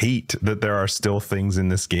 I hate that there are still things in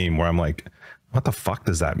this game where I'm like, what the fuck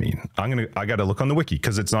does that mean? I got to look on the wiki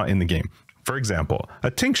because it's not in the game. For example, a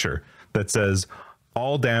tincture that says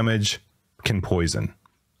all damage can poison.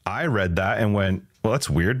 I read that and went, well, that's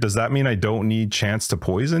weird. Does that mean I don't need chance to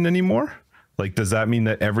poison anymore? Like, does that mean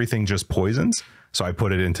that everything just poisons? So I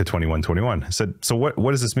put it into 21. I said, so what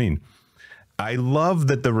does this mean? I love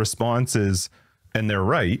that the response is, and they're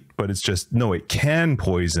right, but it's just, no, it can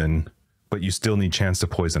poison, but you still need chance to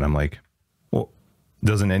poison. I'm like, well,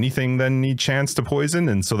 doesn't anything then need chance to poison?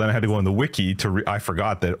 And so then I had to go on the wiki I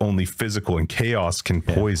forgot that only physical and chaos can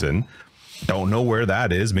poison. Don't know where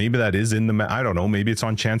that is. Maybe that is in the, I don't know. Maybe it's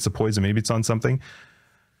on chance to poison. Maybe it's on something.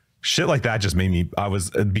 Shit like that just made me,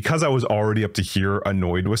 because I was already up to here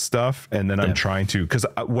annoyed with stuff. And then I'm trying to, because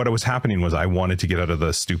what was happening was I wanted to get out of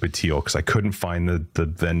the stupid teal because I couldn't find the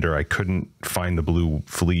vendor. I couldn't find the blue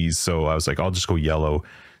fleas. So I was like, I'll just go yellow,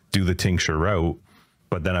 do the tincture route.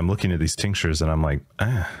 But then I'm looking at these tinctures and I'm like,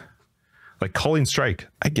 like Calling Strike.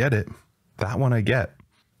 I get it. That one I get.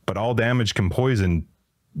 But all damage can poison.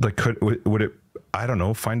 Like, would it, I don't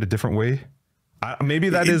know, find a different way? Maybe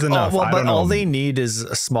that is enough. Well, but all they need is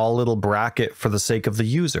a small little bracket for the sake of the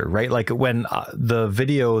user, right? Like when the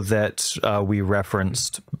video that we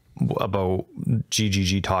referenced about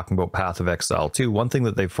GGG talking about Path of Exile 2, one thing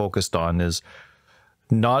that they focused on is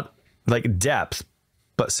not like depth,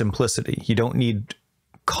 but simplicity. You don't need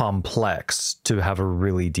complex to have a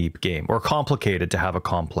really deep game, or complicated to have a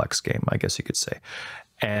complex game, I guess you could say.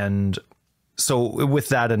 And so with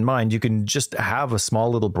that in mind, you can just have a small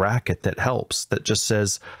little bracket that helps, that just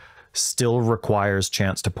says still requires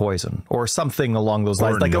chance to poison, or something along those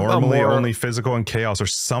lines. Or like normally only physical and chaos, or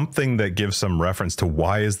something that gives some reference to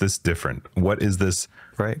why is this different? What is this?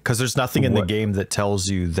 Right, because there's nothing in the game that tells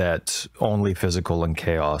you that only physical and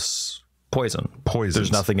chaos poison.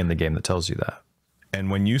 There's nothing in the game that tells you that. And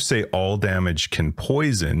when you say all damage can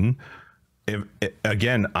poison,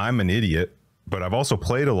 again, I'm an idiot, but I've also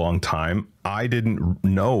played a long time. I didn't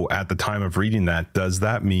know at the time of reading that. Does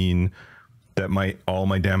that mean that all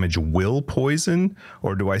my damage will poison,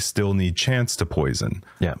 or do I still need chance to poison?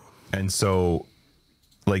 Yeah. And so,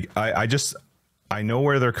 like, I know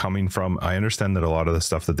where they're coming from. I understand that a lot of the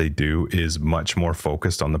stuff that they do is much more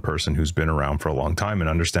focused on the person who's been around for a long time and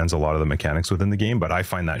understands a lot of the mechanics within the game, but I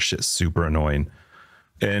find that shit super annoying.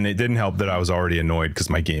 And it didn't help that I was already annoyed because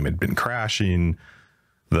my game had been crashing.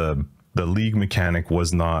 The league mechanic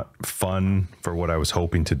was not fun for what I was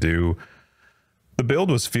hoping to do. The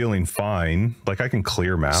build was feeling fine. Like, I can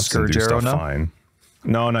clear maps and do stuff fine.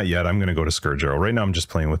 No, not yet. I'm going to go to Scourge Arrow. Right now I'm just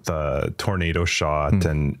playing with Tornado Shot,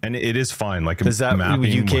 and it is fine. Like, is that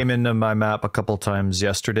you came into my map a couple times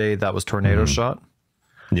yesterday? That was Tornado Shot?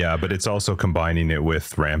 Yeah, but it's also combining it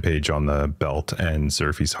with Rampage on the belt and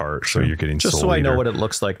Zerfy's Heart, so you're getting just Soul so I know Eater. what it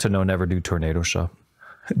looks like to never do Tornado Shot.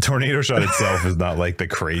 Tornado Shot itself is not like the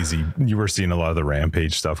crazy. You were seeing a lot of the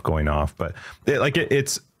Rampage stuff going off, but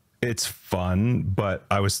it's fun. But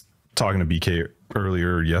I was talking to BK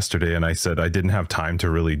earlier yesterday, and I said I didn't have time to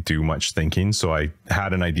really do much thinking, so I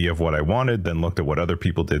had an idea of what I wanted, then looked at what other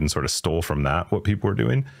people did and sort of stole from that what people were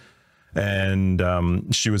doing.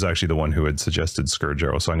 And she was actually the one who had suggested Scourge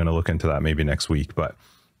Arrow, so I'm going to look into that maybe next week. But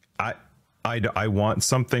I want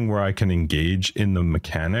something where I can engage in the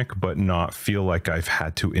mechanic but not feel like I've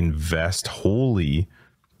had to invest wholly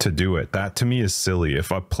to do it. That to me is silly.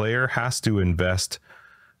 If a player has to invest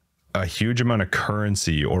a huge amount of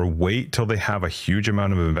currency or wait till they have a huge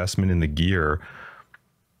amount of investment in the gear,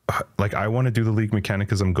 like, I want to do the league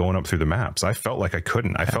mechanic as I'm going up through the maps. I felt like I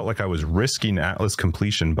couldn't. I felt like I was risking Atlas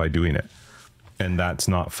completion by doing it, and that's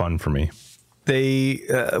not fun for me.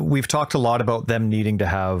 We've talked a lot about them needing to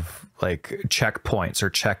have like checkpoints or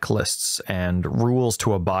checklists and rules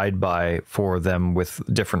to abide by for them with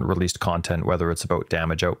different released content, whether it's about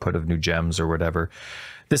damage output of new gems or whatever.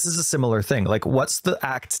 This is a similar thing. Like, what's the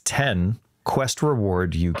Act 10 quest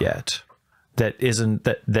reward you get that isn't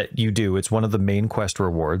that you do? It's one of the main quest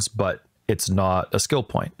rewards, but it's not a skill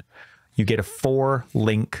point. You get a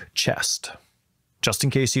 4-link chest. Just in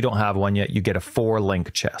case you don't have one yet, you get a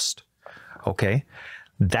 4-link chest. Okay,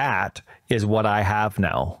 that is what I have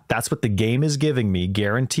now. That's what the game is giving me,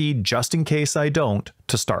 guaranteed, just in case I don't,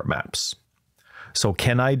 to start maps. So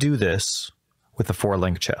can I do this with a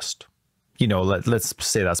 4-link chest? You know, let's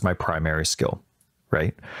say that's my primary skill,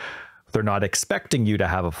 right? They're not expecting you to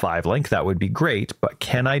have a 5-link. That would be great, but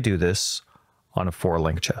can I do this on a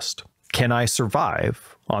 4-link chest? Can I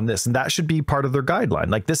survive on this? And that should be part of their guideline.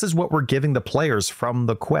 Like, this is what we're giving the players from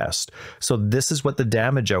the quest. So this is what the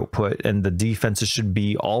damage output and the defenses should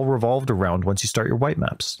be all revolved around once you start your white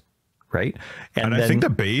maps, right? And I think the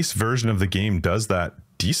base version of the game does that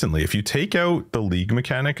decently. If you take out the league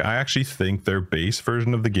mechanic, I actually think their base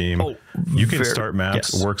version of the game, you can start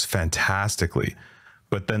maps, works fantastically.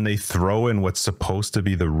 But then they throw in what's supposed to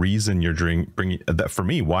be the reason you're bringing that, for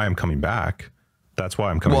me, why I'm coming back. That's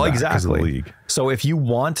why I'm coming back. Exactly. The league. So if you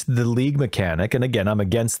want the league mechanic, and again, I'm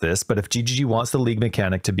against this, but if GGG wants the league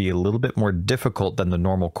mechanic to be a little bit more difficult than the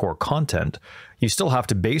normal core content, you still have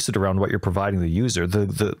to base it around what you're providing the user.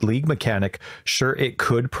 The league mechanic, sure, it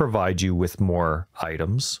could provide you with more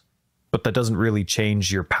items, but that doesn't really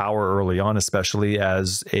change your power early on, especially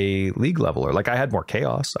as a league leveler. Like, I had more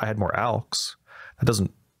chaos, I had more alks. That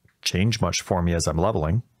doesn't change much for me as I'm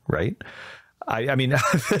leveling, right? I mean,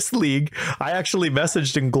 this league, I actually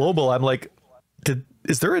messaged in global. I'm like,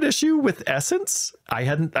 is there an issue with essence? I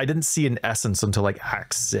didn't see an essence until like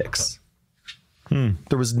Act 6.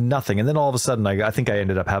 There was nothing. And then all of a sudden, I think I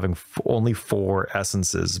ended up having only 4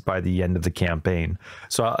 essences by the end of the campaign.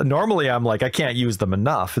 So normally I'm like, I can't use them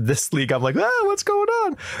enough. This league, I'm like, what's going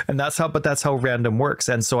on? And that's how random works.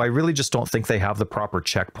 And so I really just don't think they have the proper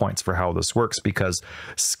checkpoints for how this works, because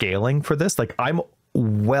scaling for this, like, I'm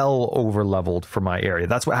well over leveled for my area.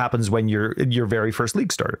 That's what happens when you're your very first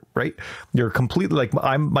league starter, right? You're completely like,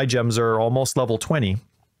 my gems are almost level 20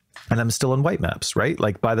 and I'm still in white maps, right?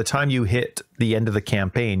 Like, by the time you hit the end of the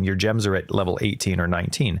campaign, your gems are at level 18 or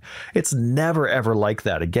 19. It's never ever like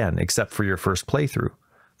that again, except for your first playthrough.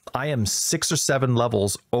 I am 6 or 7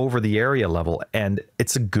 levels over the area level, and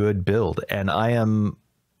it's a good build. And I am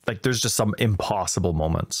like, there's just some impossible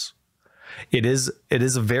moments. It is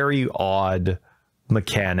a very odd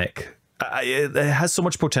mechanic. It has so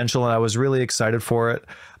much potential, and I was really excited for it.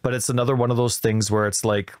 But it's another one of those things where it's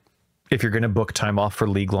like, if you're going to book time off for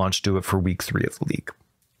League launch, do it for week 3 of the League.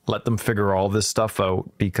 Let them figure all this stuff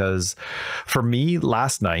out, because for me,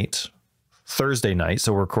 last night, Thursday night,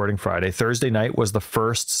 so we're recording Friday, Thursday night was the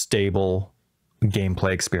first stable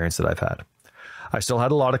gameplay experience that I've had. I still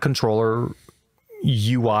had a lot of controller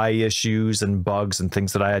UI issues and bugs and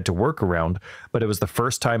things that I had to work around, but it was the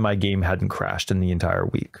first time my game hadn't crashed in the entire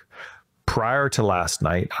week. Prior to last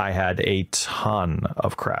night, I had a ton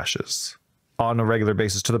of crashes on a regular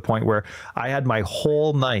basis, to the point where I had my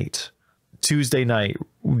whole night, Tuesday night,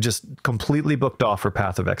 just completely booked off for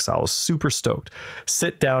Path of Exile. I was super stoked.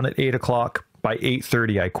 Sit down at 8 o'clock. By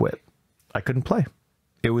 8:30, I quit. I couldn't play.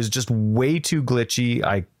 It was just way too glitchy.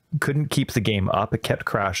 I couldn't keep the game up. It kept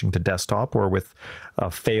crashing to desktop or with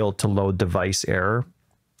a failed to load device error.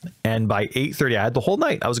 And by 8:30, I had the whole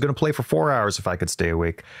night. I was going to play for 4 hours if I could stay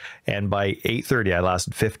awake. And by 8:30, I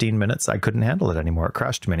lasted 15 minutes. I couldn't handle it anymore. It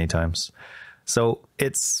crashed too many times. So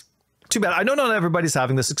it's too bad. I know not everybody's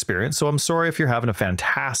having this experience, so I'm sorry if you're having a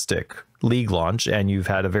fantastic League launch and you've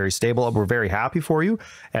had a very stable. We're very happy for you,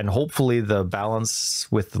 and hopefully the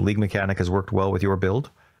balance with the League mechanic has worked well with your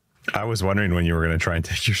build. I was wondering when you were going to try and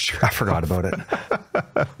take your shirt. I forgot about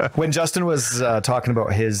it. When Justin was talking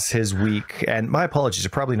about his week, and my apologies, are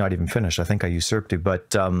probably not even finished. I think I usurped you,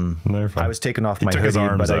 but I was taking off my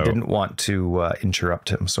hoodie, but I didn't want to interrupt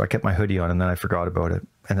him, so I kept my hoodie on, and then I forgot about it,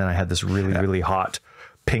 and then I had this really hot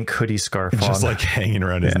pink hoodie scarf just on, like hanging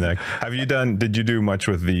around his neck. Did you do much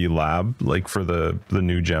with the lab, like for the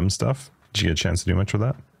new gem stuff? Did you get a chance to do much with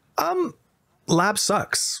that? Lab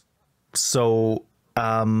sucks. So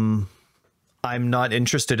I'm not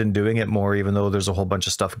interested in doing it more, even though there's a whole bunch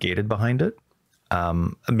of stuff gated behind it.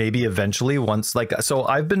 Maybe eventually, once, like, so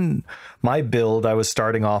my build, I was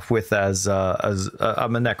starting off with as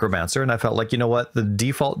I'm a necromancer, and I felt like, you know what, the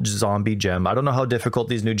default zombie gem, I don't know how difficult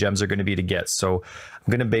these new gems are going to be to get, so I'm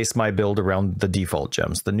going to base my build around the default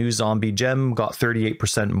gems. The new zombie gem got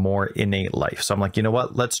 38% more innate life, so I'm like, you know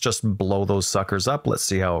what, let's just blow those suckers up. Let's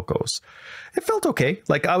see how it goes. It felt okay.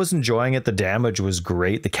 Like, I was enjoying it. The damage was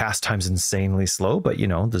great. The cast time's insanely slow, but you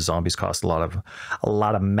know, the zombies cost a lot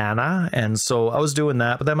of mana, and so I was doing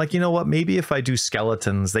that. But then I'm like, you know what, maybe if I do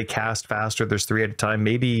skeletons, they cast faster, there's 3 at a time,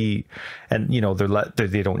 maybe, and you know,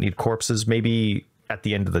 they don't need corpses. Maybe at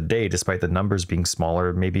the end of the day, despite the numbers being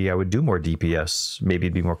smaller, maybe I would do more DPS, maybe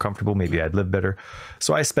it'd be more comfortable, maybe I'd live better.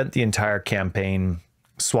 So I spent the entire campaign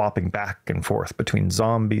swapping back and forth between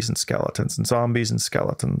zombies and skeletons and zombies and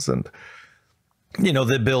skeletons, and you know,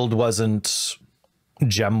 the build wasn't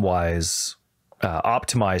gem wise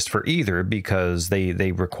optimized for either, because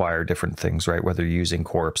they require different things, right? Whether you're using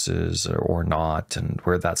corpses or not, and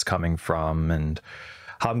where that's coming from, and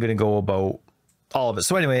how I'm going to go about all of it.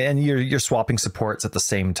 So anyway, and you're swapping supports at the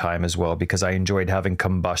same time as well, because I enjoyed having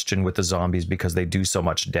combustion with the zombies because they do so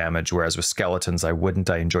much damage, whereas with skeletons I wouldn't.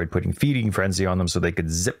 I enjoyed putting feeding frenzy on them so they could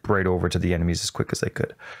zip right over to the enemies as quick as they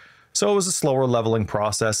could. So it was a slower leveling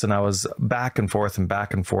process, and I was back and forth and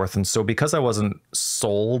back and forth. And so because I wasn't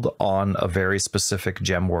sold on a very specific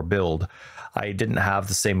gem war build, I didn't have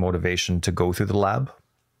the same motivation to go through the lab.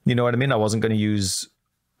 You know what I mean? I wasn't going to use,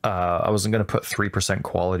 I wasn't going to put 3%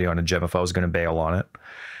 quality on a gem if I was going to bail on it.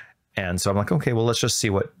 And so I'm like, okay, well, let's just see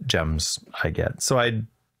what gems I get. So I,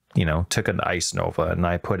 you know, took an Ice Nova and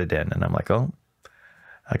I put it in, and I'm like, oh,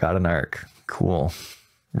 I got an arc. Cool.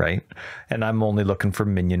 Right. And I'm only looking for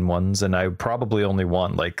minion ones, and I probably only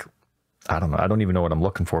want, like, I don't know. I don't even know what I'm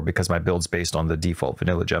looking for, because my build's based on the default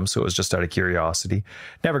vanilla gem. So it was just out of curiosity.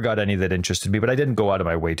 Never got any that interested me, but I didn't go out of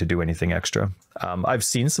my way to do anything extra. I've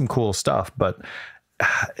seen some cool stuff, but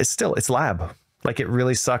it's lab. Like, it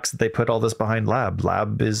really sucks that they put all this behind lab.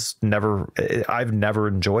 Lab is I've never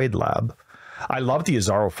enjoyed lab. I love the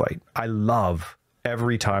Azaro fight. I love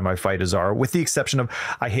every time I fight Azaro, with the exception of,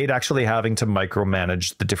 I hate actually having to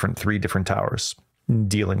micromanage the 3 different towers,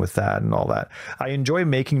 dealing with that and all that. I enjoy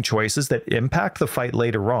making choices that impact the fight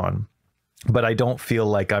later on, but I don't feel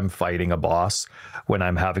like I'm fighting a boss when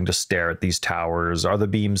I'm having to stare at these towers. Are the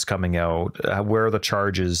beams coming out? Where are the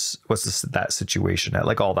charges? What's that situation at?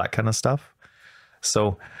 Like, all that kind of stuff.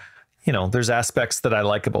 So, you know, there's aspects that I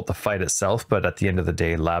like about the fight itself, but at the end of the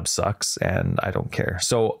day, lab sucks and I don't care.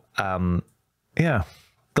 So, yeah,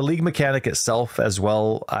 the League mechanic itself as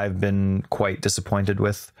well, I've been quite disappointed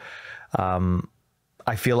with.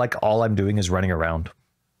 I feel like all I'm doing is running around.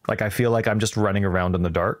 Like, I feel like I'm just running around in the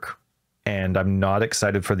dark, and I'm not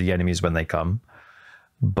excited for the enemies when they come.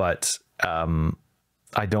 But I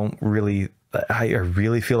really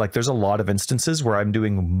feel like there's a lot of instances where I'm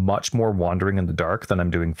doing much more wandering in the dark than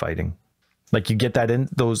I'm doing fighting. Like you get that in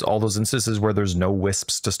all those instances where there's no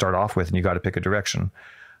wisps to start off with and you got to pick a direction.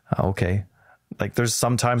 Okay. Like there's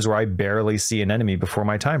some times where I barely see an enemy before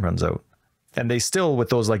my time runs out. And they still, with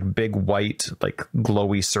those like big white, like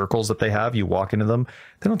glowy circles that they have, you walk into them,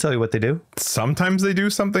 they don't tell you what they do. Sometimes they do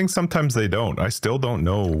something, sometimes they don't. I still don't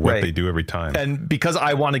know what they do every time. And because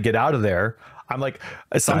I want to get out of there, I'm like,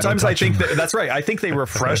 sometimes I think that's right. I think they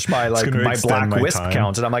refresh my my black wisp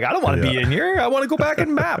count, and I'm like, I don't want to be in here. I want to go back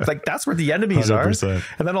and map. Like that's where the enemies 100%. Are.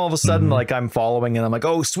 And then all of a sudden, like I'm following, and I'm like,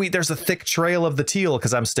 oh sweet, there's a thick trail of the teal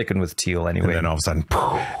because I'm sticking with teal anyway. And then all of a sudden,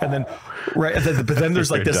 and then but then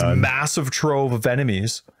there's like this massive trove of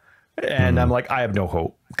enemies, and I'm like, I have no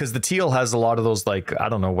hope because the teal has a lot of those like I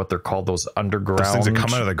don't know what they're called, those underground those things that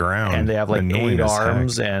come out of the ground, and they have like 8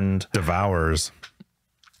 arms and devours.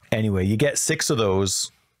 Anyway, you get 6 of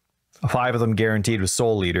those, 5 of them guaranteed with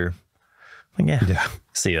Soul Eater. Yeah.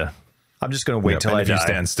 See ya. I'm just going to wait till I die. If you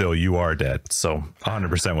stand still, you are dead. So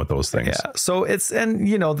 100% with those things. Yeah. So it's, and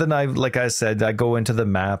you know, then like I said, I go into the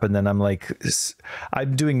map and then I'm like,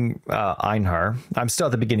 I'm doing Einhar. I'm still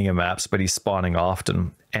at the beginning of maps, but he's spawning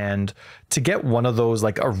often. And to get one of those,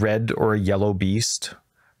 like a red or a yellow beast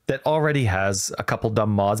that already has a couple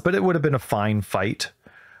dumb mods, but it would have been a fine fight.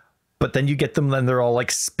 But then you get them, then they're all like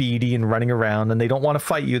speedy and running around and they don't want to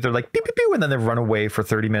fight you. They're like, pew, pew, pew, and then they run away for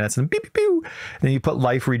 30 minutes and pew, pew, pew. And then you put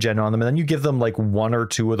life regen on them and then you give them like 1 or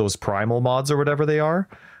 2 of those primal mods or whatever they are.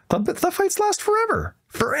 The fights last forever,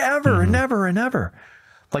 and ever and ever.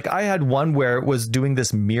 Like I had one where it was doing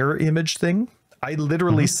this mirror image thing. I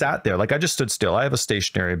literally sat there. Like I just stood still. I have a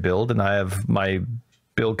stationary build and my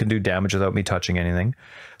build can do damage without me touching anything.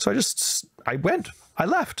 So I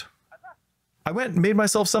left. I went and made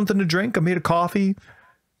myself something to drink. I made a coffee,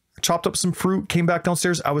 chopped up some fruit, came back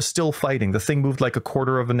downstairs. I was still fighting. The thing moved like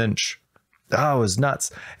 1/4 of an inch. Oh, it was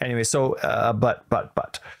nuts. Anyway, so, but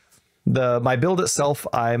my build itself,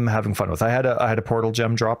 I'm having fun with. I had a portal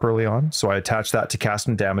gem drop early on. So I attached that to cast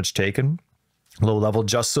and damage taken, low level,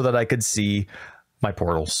 just so that I could see my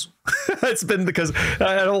portals. It's been because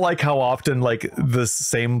I don't like how often like the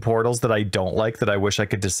same portals that I don't like that I wish I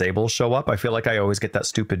could disable show up. I feel like I always get that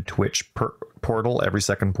stupid Twitch portal every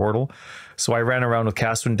second portal. So I ran around with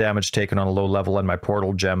cast and damage taken on a low level and my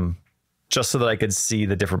portal gem just so that I could see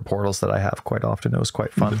the different portals that I have quite often. It was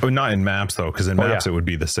quite fun. But not in maps though, because in maps it would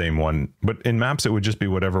be the same one. But in maps it would just be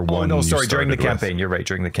whatever one. Oh no, sorry, during the campaign. You're right,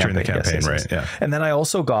 during the campaign. Yes, right? Yeah. And then I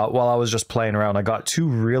also got, while I was just playing around, I got 2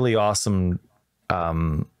 really awesome.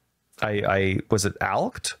 I was it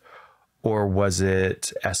Alked or was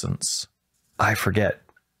it Essence? I forget.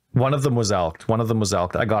 One of them was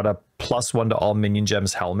Alked. I got a +1 to all minion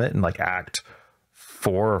gems helmet in like act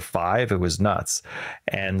 4 or 5. It was nuts.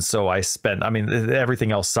 And so I spent, I mean,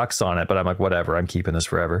 everything else sucks on it, but I'm like, whatever, I'm keeping this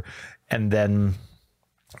forever. And then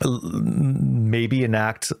maybe an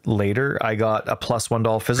act later, I got a +1 to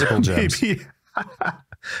all physical gems.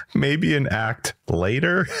 Maybe an act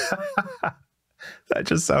later. That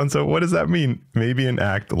just sounds so. What does that mean? Maybe an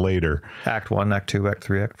act later. Act 1, Act 2, Act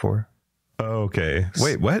 3, Act 4. Okay.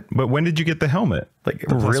 Wait, what? But when did you get the helmet? Like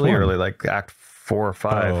really early, like Act 4 or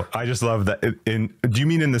 5. Oh, I just love that. Do you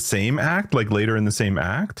mean in the same act? Like later in the same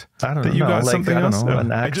act? I don't know. That you got like, something else? Know,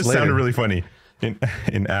 it just sounded really funny.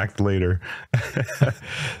 In act later.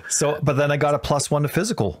 So, but then I got a +1 to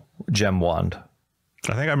physical gem wand.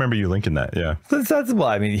 I think I remember you linking that. Yeah. That's well,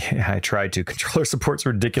 I mean, I tried to. Controller support's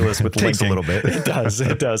ridiculous with linking. Takes a little bit.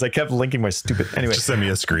 It does. I kept linking my stupid. Anyway, just send me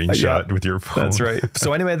a screenshot with your phone. That's right.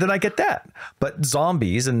 So anyway, then I get that. But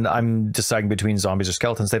zombies, and I'm deciding between zombies or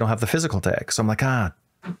skeletons, they don't have the physical tag. So I'm like,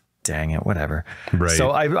 dang it, whatever. Right.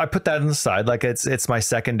 So I put that on the side, like it's my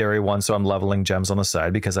secondary one. So I'm leveling gems on the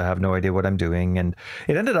side because I have no idea what I'm doing. And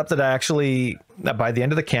it ended up that I actually, by the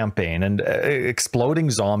end of the campaign, and exploding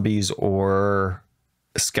zombies or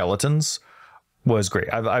skeletons was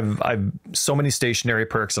great. I've so many stationary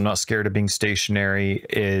perks. I'm not scared of being stationary.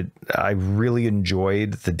 I really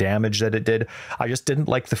enjoyed the damage that it did. I just didn't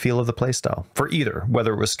like the feel of the playstyle for either,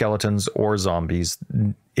 whether it was skeletons or zombies.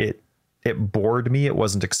 It bored me. It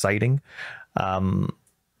wasn't exciting.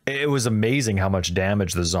 It was amazing how much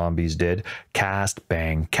damage the zombies did. Cast,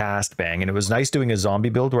 bang. And it was nice doing a zombie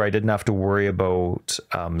build where I didn't have to worry about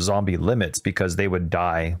zombie limits because they would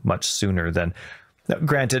die much sooner than...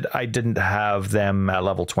 Granted, I didn't have them at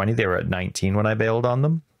level 20. They were at 19 when I bailed on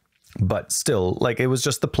them. But still, like, it was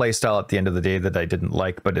just the playstyle at the end of the day that I didn't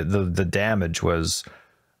like. But the damage was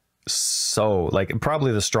so like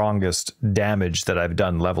probably the strongest damage that I've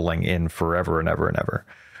done leveling in forever and ever and ever.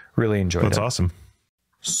 Really enjoyed it. That's awesome.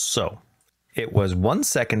 So it was 1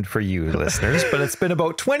 second for you listeners, but it's been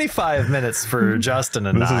about 25 minutes for Justin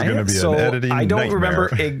and This is going to be an editing I don't nightmare.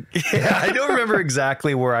 remember. I don't remember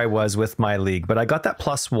exactly where I was with my league, but I got that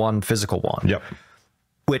 +1 physical wand. Yep.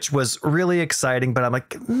 Which was really exciting, but I'm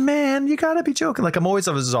like, man, you gotta be joking. Like, I'm always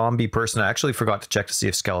a zombie person. I actually forgot to check to see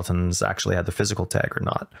if skeletons actually had the physical tag or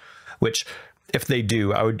not, which if they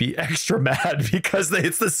do, I would be extra mad because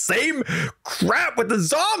it's the same crap with the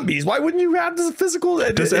zombies. Why wouldn't you have the physical?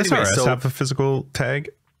 Does SRS have a physical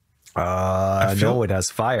tag? No, it has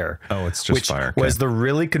fire. Oh, it's just fire. Okay. Was the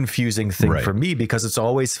really confusing thing for me because it's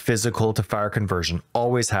always physical to fire conversion,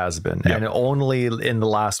 always has been. Yep. And only in the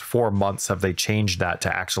last 4 months have they changed that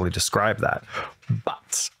to actually describe that.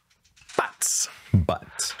 But.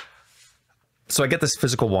 So I get this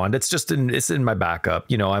physical wand. It's just it's in my backup.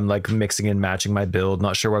 You know, I'm like mixing and matching my build,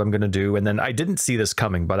 not sure what I'm going to do. And then I didn't see this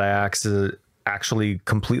coming, but I actually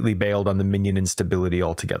completely bailed on the minion instability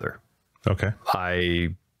altogether. Okay.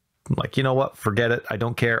 I'm like, you know what? Forget it. I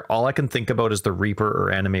don't care. All I can think about is the Reaper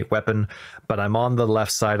or animate weapon, but I'm on the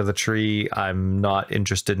left side of the tree. I'm not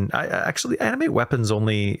interested in. Actually, animate weapons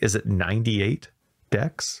only, is it 98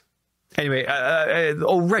 dex? Anyway,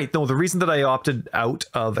 right. No, the reason that I opted out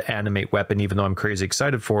of animate weapon, even though I'm crazy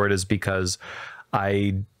excited for it, is because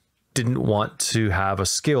I didn't want to have a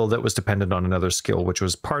skill that was dependent on another skill, which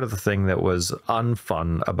was part of the thing that was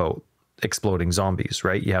unfun about exploding zombies,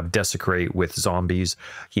 right? You have desecrate with zombies.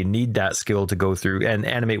 You need that skill to go through, and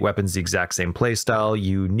animate weapons the exact same play style.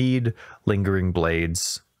 You need lingering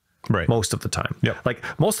blades, right? Most of the time. Yep. Like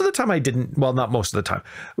most of the time I didn't. Well, not most of the time.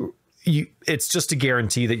 It's just to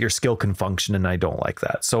guarantee that your skill can function, and I don't like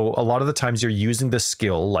that. So a lot of the times you're using the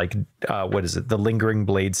skill, like what is it, the lingering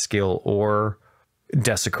blade skill or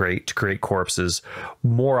desecrate to create corpses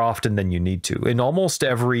more often than you need to. In almost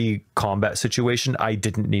every combat situation, I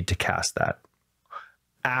didn't need to cast that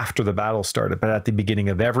after the battle started, but at the beginning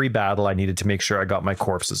of every battle, I needed to make sure I got my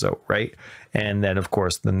corpses out, right? And then of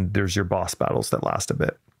course, then there's your boss battles that last a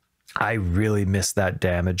bit. I really missed that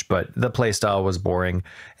damage, but the playstyle was boring.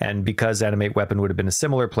 And because animate weapon would have been a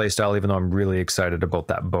similar playstyle, even though I'm really excited about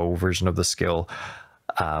that bow version of the skill,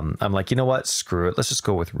 I'm like, you know what? Screw it. Let's just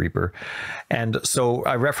go with Reaper. And so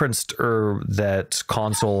I referenced that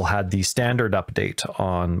console had the standard update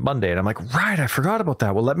on Monday. And I'm like, right, I forgot about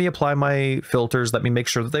that. Well, let me apply my filters. Let me make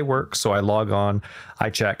sure that they work. So I log on, I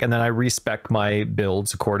check, and then I respec my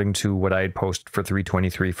builds according to what I had posted for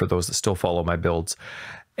 3.23 for those that still follow my builds.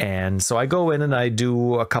 And so I go in and I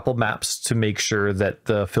do a couple maps to make sure that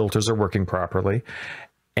the filters are working properly.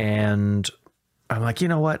 And I'm like, you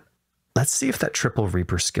know what? Let's see if that triple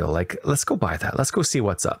Reaper skill, like, let's go buy that. Let's go see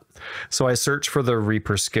what's up. So I search for the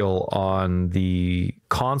Reaper skill on the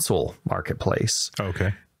console marketplace.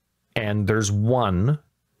 Okay. And there's one.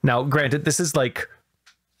 Now, granted, this is like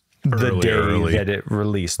the day that it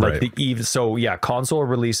released. Like the eve. So yeah, console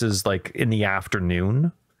releases like in the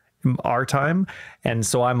afternoon our time, and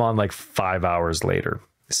so I'm on like 5 hours later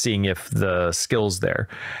seeing if the skill's there,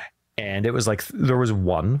 and it was like there was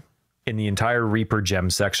one in the entire Reaper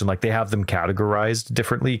gem section. Like they have them categorized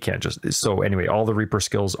differently. You can't just, so anyway, all the Reaper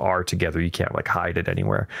skills are together. You can't like hide it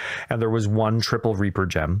anywhere. And there was one triple Reaper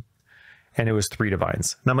gem, and it was 3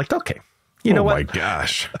 divines, and I'm like, okay, you know what? Oh my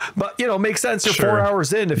gosh. But you know, makes sense. You're 4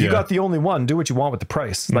 hours in. If you got the only one, do what you want with the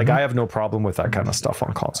price. Like I have no problem with that kind of stuff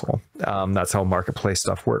on console. That's how marketplace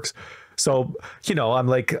stuff works. So, you know, I'm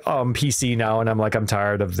like PC now, and I'm like, I'm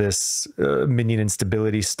tired of this minion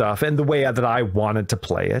instability stuff and the way that I wanted to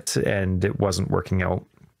play it, and it wasn't working out.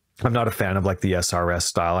 I'm not a fan of like the SRS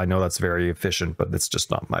style. I know that's very efficient, but it's just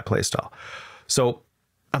not my play style. So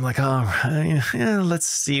I'm like, oh, yeah, let's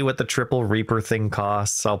see what the triple Reaper thing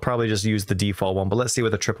costs. I'll probably just use the default one, but let's see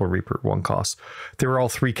what the triple Reaper one costs. They were all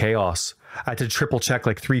 3 chaos. I had to triple check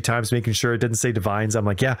like 3 times, making sure it didn't say divines. I'm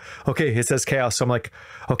like, yeah, okay, it says chaos. So I'm like,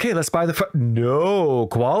 okay, let's buy the, no,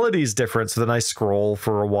 quality's different. So then I scroll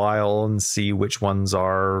for a while and see which ones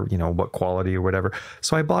are, you know, what quality or whatever.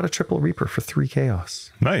 So I bought a triple Reaper for 3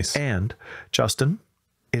 chaos. Nice. And Justin,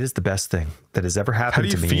 it is the best thing that has ever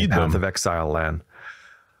happened to me in Path of Exile land.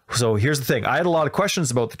 So here's the thing. I had a lot of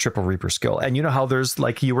questions about the triple Reaper skill. And you know how there's,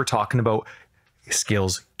 like you were talking about,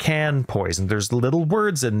 skills can poison. There's little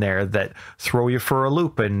words in there that throw you for a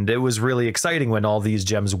loop. And it was really exciting when all these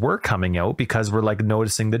gems were coming out, because we're like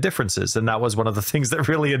noticing the differences. And that was one of the things that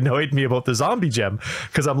really annoyed me about the zombie gem,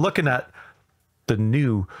 because I'm looking at the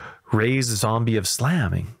new Raise Zombie of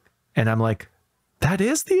Slamming, and I'm like, that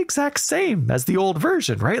is the exact same as the old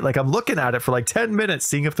version, right? Like I'm looking at it for like 10 minutes,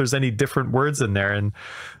 seeing if there's any different words in there. And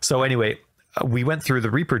so anyway, we went through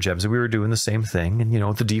the Reaper gems and we were doing the same thing. And, you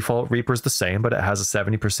know, the default Reaper is the same, but it has a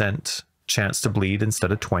 70% chance to bleed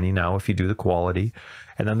instead of 20 now if you do the quality.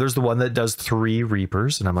 And then there's the one that does 3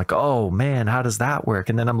 Reapers. And I'm like, oh man, how does that work?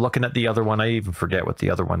 And then I'm looking at the other one. I even forget what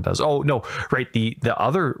the other one does. Oh, no, right. The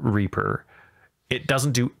other Reaper, it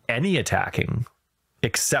doesn't do any attacking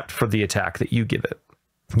except for the attack that you give it.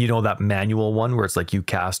 You know, that manual one where it's like you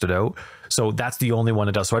cast it out. So that's the only one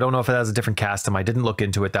it does. So I don't know if it has a different cast time. I didn't look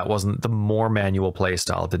into it. That wasn't the more manual play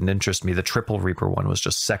style. It didn't interest me. The triple Reaper one was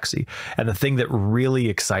just sexy. And the thing that really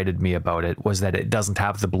excited me about it was that it doesn't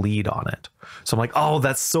have the bleed on it. So I'm like, oh,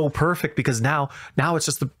 that's so perfect, because now it's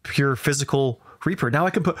just the pure physical Reaper. Now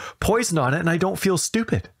I can put poison on it and I don't feel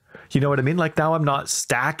stupid. You know what I mean? Like now I'm not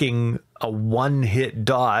stacking a one-hit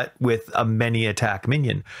dot with a many attack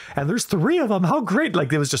minion. And there's 3 of them. How great.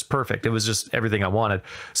 Like it was just perfect. It was just everything I wanted.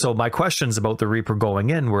 So my questions about the Reaper going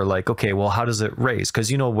in were like, okay, well, how does it raise? Because,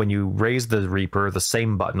 you know, when you raise the Reaper, the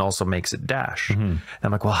same button also makes it dash. And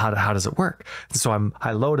I'm like, well, how does it work? And so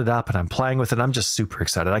I load it up and I'm playing with it. I'm just super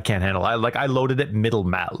excited. I can't handle it. I loaded it middle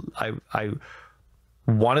mat. I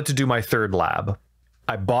wanted to do my 3rd lab.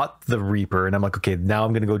 I bought the Reaper and I'm like, okay, now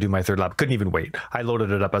I'm going to go do my 3rd lab. Couldn't even wait. I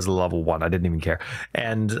loaded it up as a level 1. I didn't even care.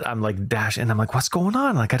 And I'm like, dash. And I'm like, what's going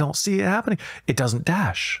on? Like, I don't see it happening. It doesn't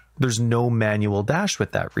dash. There's no manual dash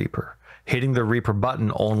with that Reaper. Hitting the Reaper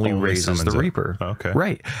button only raises the Reaper. Okay.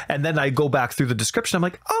 Right. And then I go back through the description. I'm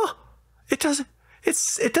like, oh, it doesn't.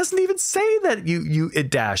 It doesn't even say that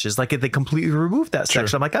it dashes. Like they completely removed that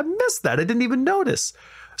section. I'm like, I missed that. I didn't even notice.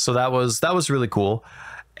 So that was really cool.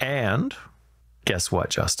 And guess what,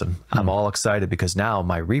 Justin? I'm all excited because now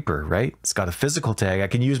my Reaper, right? It's got a physical tag. I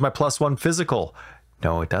can use my +1 physical.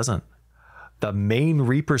 No, it doesn't. The main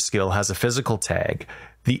Reaper skill has a physical tag.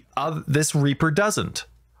 This Reaper doesn't.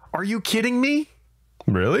 Are you kidding me?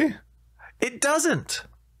 Really? It doesn't.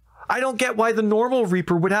 I don't get why the normal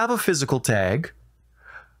Reaper would have a physical tag,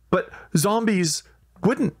 but zombies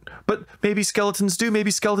wouldn't. But maybe skeletons do, maybe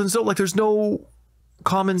skeletons don't. Like there's no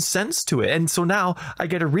common sense to it. And so now I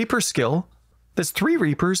get a Reaper skill. There's 3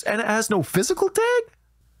 Reapers and it has no physical tag.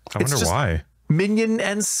 I wonder why. Minion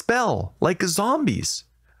and spell like zombies.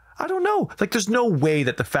 I don't know. Like there's no way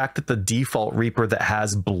that the fact that the default Reaper that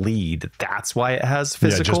has bleed, that's why it has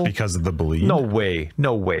physical. Yeah, just because of the bleed. No way.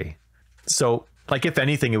 No way. So like if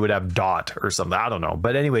anything, it would have dot or something. I don't know.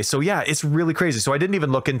 But anyway, so yeah, it's really crazy. So I didn't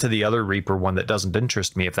even look into the other Reaper one that doesn't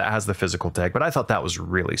interest me if that has the physical tag. But I thought that was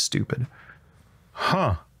really stupid.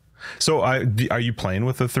 Huh. So are you playing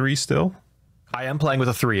with the 3 still? I am playing with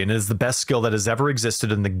a 3, and it is the best skill that has ever existed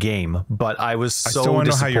in the game. But I was so I still want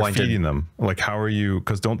to know how disappointed. you're feeding them. Like, how are you?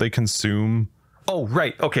 Because don't they consume? Oh,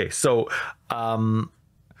 right. Okay. So,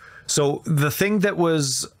 so the thing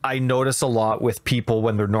that I notice a lot with people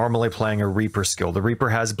when they're normally playing a Reaper skill, the Reaper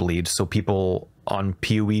has bleed. So people on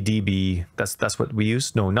PoEDB, that's what we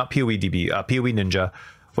use. No, not PoEDB, PoE Ninja.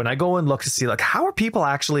 When I go and look to see like how are people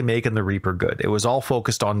actually making the Reaper good, it was all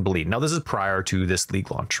focused on bleed. Now this is prior to this league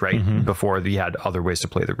launch, right? Before we had other ways to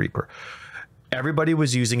play the Reaper. Everybody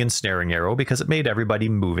was using ensnaring arrow because it made everybody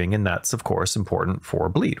moving, and that's of course important for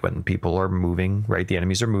bleed. When people are moving, right? The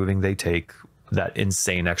enemies are moving, they take that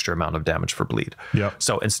insane extra amount of damage for bleed. Yeah.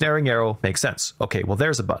 So ensnaring arrow makes sense. Okay, well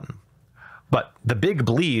there's a button. But the big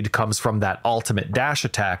bleed comes from that ultimate dash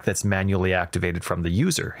attack that's manually activated from the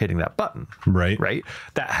user hitting that button. Right. Right.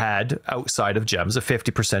 That had, outside of gems, a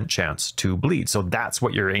 50% chance to bleed. So that's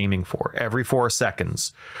what you're aiming for. Every 4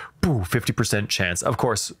 seconds, boo, 50% chance. Of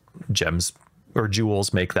course, gems or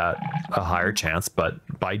jewels make that a higher chance,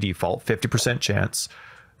 but by default, 50% chance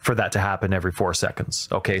for that to happen every 4 seconds.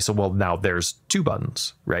 Okay, so well, now there's 2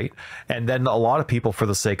 buttons, right? And then a lot of people, for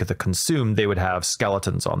the sake of the consume, they would have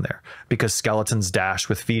skeletons on there because skeletons dash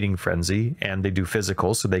with feeding frenzy and they do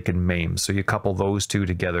physical, so they can maim. So you couple those 2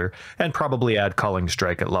 together and probably add culling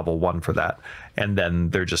strike at level 1 for that. And then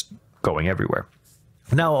they're just going everywhere.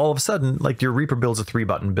 Now, all of a sudden, like your Reaper build's a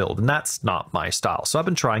 3-button build, and that's not my style. So I've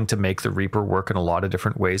been trying to make the Reaper work in a lot of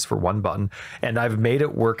different ways for 1 button, and I've made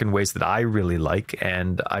it work in ways that I really like,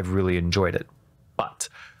 and I've really enjoyed it. But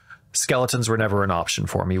skeletons were never an option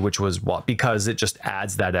for me, which was because it just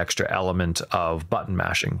adds that extra element of button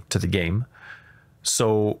mashing to the game.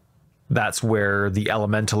 So that's where the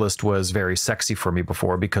Elementalist was very sexy for me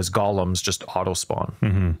before, because golems just auto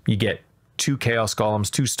spawn. You get 2 chaos golems,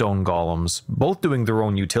 2 stone golems, both doing their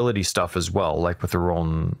own utility stuff as well, like with their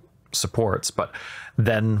own supports. But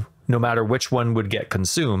then no matter which one would get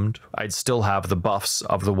consumed, I'd still have the buffs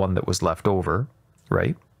of the one that was left over,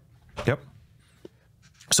 right? Yep.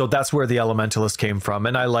 So that's where the Elementalist came from.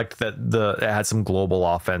 And I liked that it had some global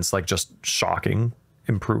offense, like just shocking,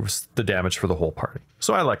 improves the damage for the whole party.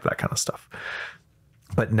 So I like that kind of stuff.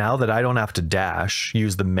 But now that I don't have to dash,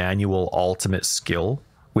 use the manual ultimate skill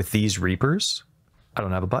with these Reapers, I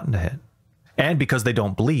don't have a button to hit. And because they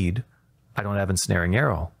don't bleed, I don't have Ensnaring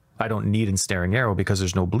Arrow. I don't need Ensnaring Arrow because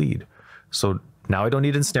there's no bleed. So now I don't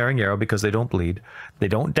need Ensnaring Arrow because they don't bleed. They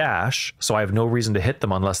don't dash, so I have no reason to hit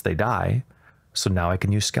them unless they die. So now I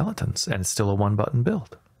can use Skeletons, and it's still a 1-button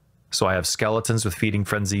build. So I have Skeletons with Feeding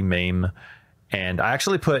Frenzy, Maim, and I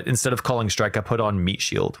actually put, instead of Culling Strike, I put on Meat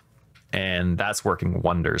Shield. And that's working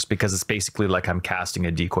wonders because it's basically like I'm casting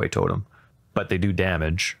a decoy totem, but they do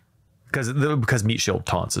damage because Meat Shield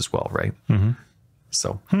taunts as well, right? Mm-hmm.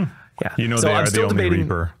 So, yeah. You know, so they I'm are the only debating...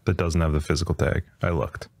 Reaper that doesn't have the physical tag. I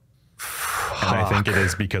looked. And I think it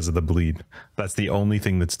is because of the bleed. That's the only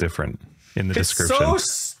thing that's different in the description.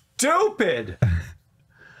 It's so stupid.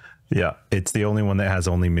 Yeah, it's the only one that has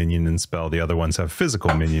only minion and spell. The other ones have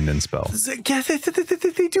physical minion and spell. Yeah,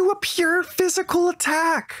 they do a pure physical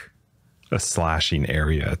attack. A slashing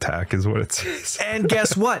area attack is what it says. And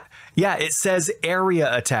guess what? Yeah, it says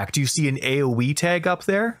area attack. Do you see an AoE tag up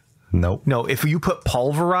there? Nope. No, if you put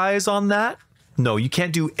pulverize on that, no, you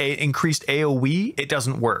can't do increased AoE. It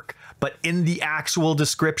doesn't work. But in the actual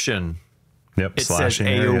description, yep, it says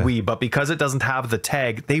AoE. Area. But because it doesn't have the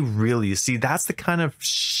tag, they really see that's the kind of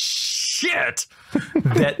shit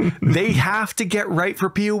that they have to get right for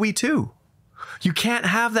PoE 2. You can't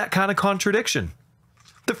have that kind of contradiction.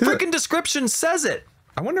 The freaking description says it.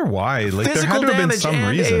 I wonder why. Like, physical there had to have been damage some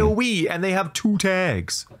and reason. AoE, and they have 2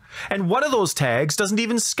 tags. And one of those tags doesn't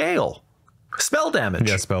even scale. Spell damage.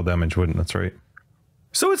 Yeah, spell damage wouldn't. That's right.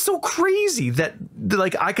 So it's so crazy that,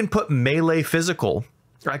 like, I can put melee physical,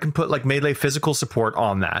 or I can put, like, melee physical support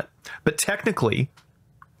on that. But technically,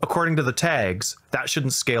 according to the tags, that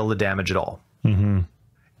shouldn't scale the damage at all. Mm-hmm.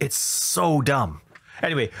 It's so dumb.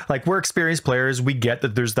 Anyway, like, we're experienced players. We get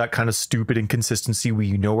that there's that kind of stupid inconsistency.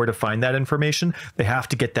 We know where to find that information. They have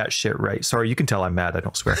to get that shit right. Sorry, you can tell I'm mad. I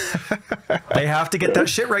don't swear. They have to get that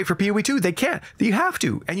shit right for PoE 2. They can't. You have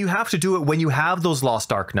to. And you have to do it when you have those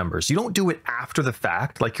Lost Ark numbers. You don't do it after the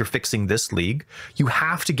fact, like you're fixing this league. You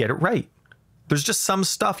have to get it right. There's just some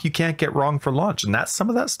stuff you can't get wrong for launch. And that's some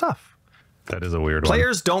of that stuff. That is a weird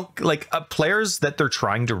Players don't, like, players that they're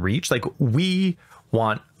trying to reach, like, we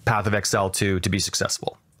want Path of Exile 2 to be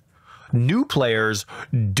successful. New players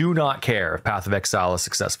do not care if Path of Exile is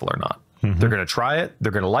successful or not. Mm-hmm. They're going to try it,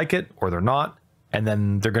 they're going to like it, or they're not, and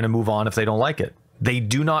then they're going to move on if they don't like it. They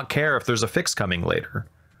do not care if there's a fix coming later.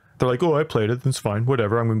 They're like, oh, I played it, that's fine,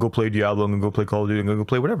 whatever. I'm going to go play Diablo, I'm going to go play Call of Duty, I'm going to go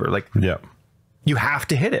play whatever. Like, yeah, you have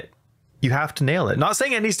to hit it. You have to nail it. Not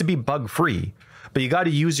saying it needs to be bug-free, but you got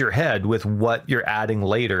to use your head with what you're adding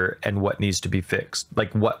later and what needs to be fixed,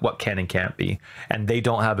 like what can and can't be. And they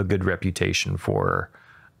don't have a good reputation for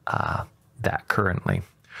that currently.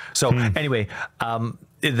 So anyway,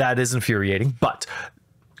 that is infuriating. But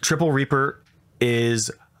Triple Reaper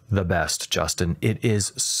is the best, Justin. It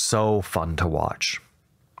is so fun to watch.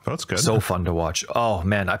 That's good. So fun to watch. Oh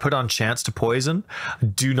man, I put on Chance to Poison.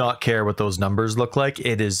 Do not care what those numbers look like.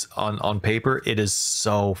 It is on paper. It is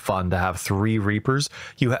so fun to have 3 Reapers.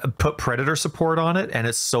 You put Predator support on it, and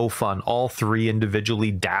it's so fun. All 3 individually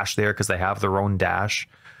dash there because they have their own dash.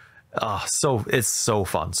 So it's so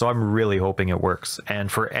fun. So I'm really hoping it works.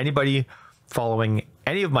 And for anybody following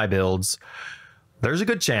any of my builds, there's a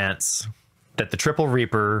good chance that the Triple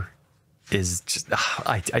Reaper is just,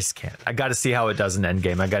 I just can't. I got to see how it does in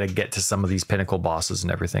endgame. I got to get to some of these pinnacle bosses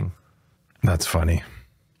and everything. That's funny.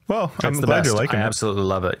 Well, I'm glad you're liking it. I absolutely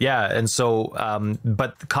love it. Yeah. And so,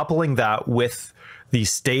 but coupling that with the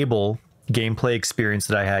stable gameplay experience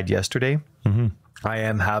that I had yesterday, I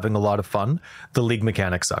am having a lot of fun. The league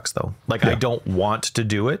mechanic sucks though. Like, I don't want to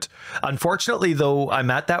do it. Unfortunately though,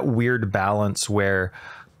 I'm at that weird balance where,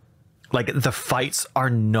 like, the fights are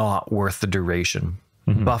not worth the duration.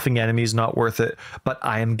 Buffing enemies not worth it, but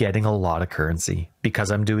I am getting a lot of currency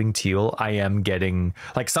because I'm doing teal. I am getting,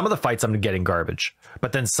 like, some of the fights I'm getting garbage,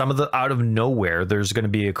 but then some of the out of nowhere there's going to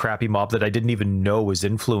be a crappy mob that I didn't even know was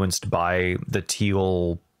influenced by the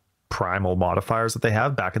teal primal modifiers that they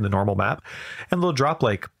have back in the normal map, and they'll drop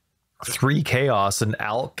like 3 chaos, an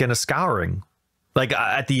alk, and a scouring. Like,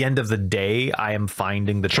 at the end of the day, I am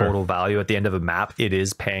finding the total value at the end of a map. It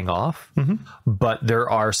is paying off. But there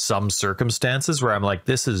are some circumstances where I'm like,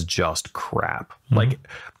 this is just crap. Like,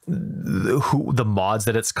 the mods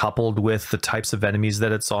that it's coupled with, the types of enemies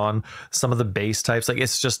that it's on, some of the base types, like,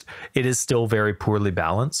 it's just, it is still very poorly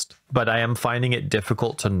balanced. But I am finding it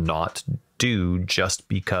difficult to not do just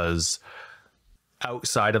because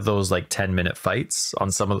outside of those like 10-minute fights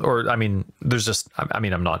on some of, or I mean, there's just, I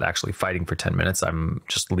mean, I'm not actually fighting for 10 minutes. I'm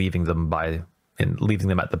just leaving them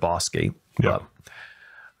at the boss gate. Yeah. But,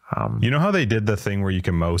 you know how they did the thing where you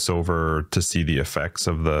can mouse over to see the effects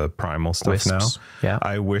of the primal stuff now? Yeah.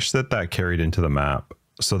 I wish that carried into the map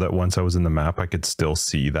so that once I was in the map, I could still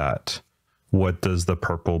see that. What does the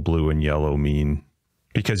purple, blue, and yellow mean?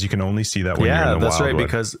 Because you can only see that when you're in the that's wildwood. right.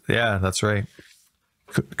 Because that's right.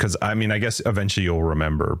 Because I mean, I guess eventually you'll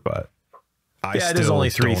remember, but it is only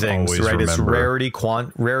three things, right? Remember. It's rarity,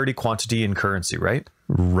 quantity, and currency, right?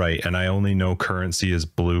 Right. And I only know currency is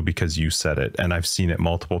blue because you said it, and I've seen it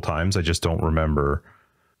multiple times. I just don't remember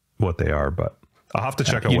what they are, but I'll have to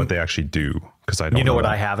check out what they actually do because I don't. You know what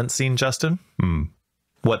I haven't seen, Justin?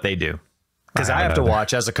 What they do. Because I have to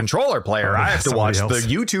watch, as a controller player, I have to watch the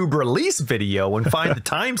YouTube release video and find the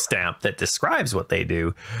timestamp that describes what they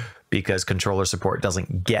do, because controller support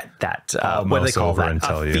doesn't get that. What do they call that?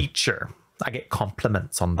 A feature. I get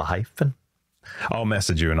compliments on the hyphen. I'll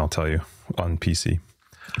message you and I'll tell you on PC.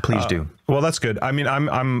 Please do. Well, that's good. I mean,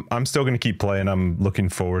 I'm still going to keep playing. I'm looking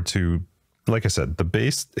forward to, like I said, the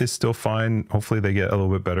base is still fine. Hopefully they get a little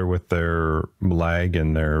bit better with their lag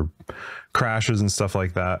and their crashes and stuff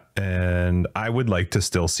like that. And I would like to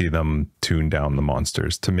still see them tune down the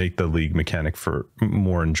monsters to make the league mechanic for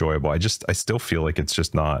more enjoyable. I still feel like it's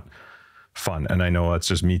just not fun. And I know that's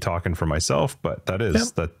just me talking for myself, but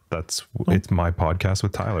that's it's my podcast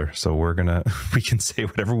with Tyler. So we can say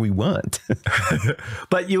whatever we want.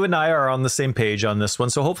 But you and I are on the same page on this one.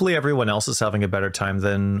 So hopefully everyone else is having a better time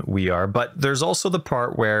than we are. But there's also the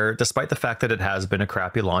part where, despite the fact that it has been a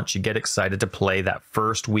crappy launch, you get excited to play that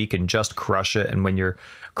first week and just crush it. And when you're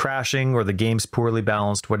crashing or the game's poorly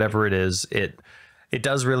balanced, whatever it is, it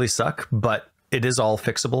does really suck, but it is all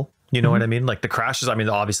fixable. You know what I mean? Like the crashes, I mean,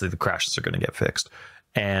 obviously the crashes are going to get fixed.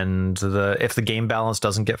 And if the game balance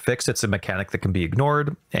doesn't get fixed, it's a mechanic that can be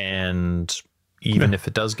ignored. And even if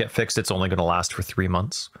it does get fixed, it's only going to last for 3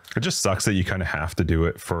 months. It just sucks that you kind of have to do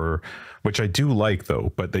it for, which I do like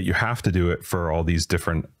though, but that you have to do it for all these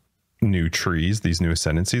different new trees, these new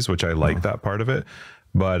ascendancies, which I like that part of it.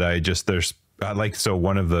 But so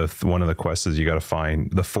one of the quests is you got to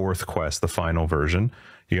find the 4th quest, the final version.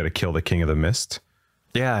 You got to kill the King of the Mist.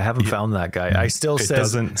 Yeah, I haven't found that guy. I still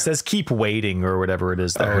says keep waiting or whatever it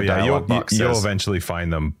is. You'll eventually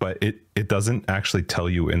find them, but it doesn't actually tell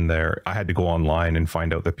you in there. I had to go online and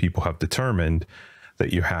find out that people have determined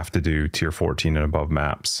that you have to do tier 14 and above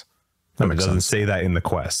maps. But it doesn't say that in the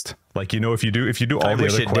quest. Like, if you do all the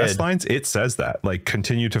other quest lines, it says that. Like,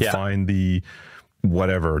 continue to find the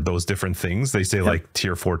whatever, those different things. They say like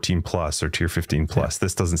tier 14 plus or tier 15 plus.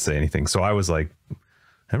 This doesn't say anything. So I was like,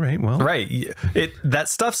 all right, well, right. That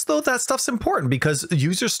stuff's important because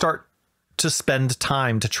users start to spend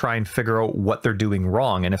time to try and figure out what they're doing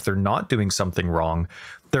wrong. And if they're not doing something wrong,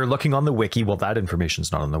 they're looking on the wiki. Well, that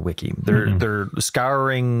information's not on the wiki. They're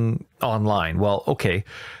scouring online. Well, okay,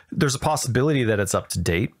 there's a possibility that it's up to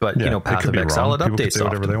date, but Path of Exile, it updates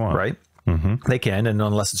whatever they want, right? They can, and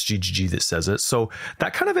unless it's GGG that says it. So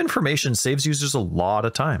that kind of information saves users a lot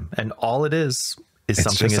of time. And all it is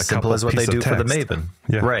something as simple as what they do for the Maven.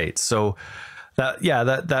 Right. So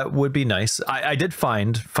that would be nice. I did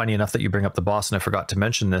find, funny enough that you bring up the boss, and I forgot to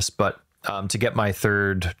mention this, but to get my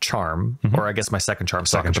 3rd charm, or I guess my 2nd charm,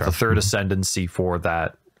 but the 3rd ascendancy for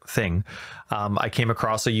that thing, I came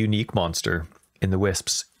across a unique monster in the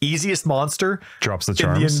Wisps. Easiest monster drops the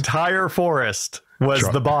charms in the entire forest was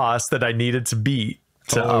the boss that I needed to beat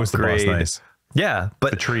to upgrade. The boss, nice. Yeah,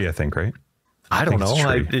 but the tree, I think, right? I don't know.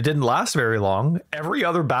 It didn't last very long. Every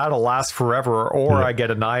other battle lasts forever, or I get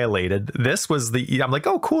annihilated. This was I'm like,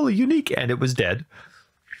 oh, cool, unique, and it was dead.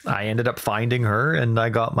 I ended up finding her, and I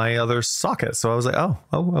got my other socket. So I was like, oh,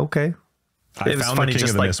 okay. It was funny,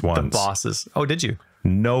 just like the bosses. Oh, did you?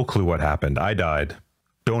 No clue what happened. I died.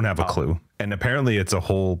 Don't have a clue. And apparently, it's a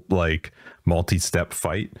whole like multi-step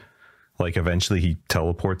fight. Like eventually, he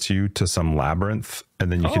teleports you to some labyrinth, and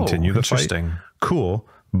then you continue the fight. Cool,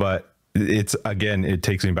 but it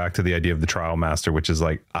takes me back to the idea of the trial master, which is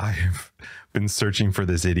like, I've been searching for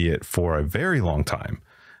this idiot for a very long time,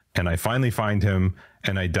 and I finally find him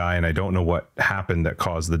and I die, and I don't know what happened that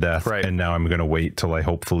caused the death. Right. And now I'm going to wait till I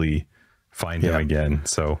hopefully find him again.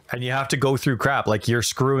 So, and you have to go through crap. Like you're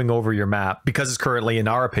screwing over your map because it's currently, in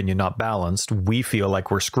our opinion, not balanced. We feel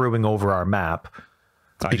like we're screwing over our map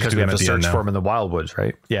because we have to search for him in the wildwoods,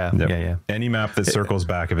 right? Yeah. Any map that circles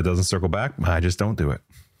back, if it doesn't circle back, I just don't do it.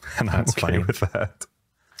 And I'm okay with that.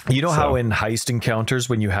 You know how in heist encounters,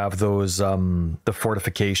 when you have those the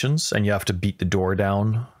fortifications and you have to beat the door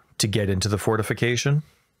down to get into the fortification,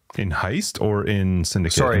 In Heist or in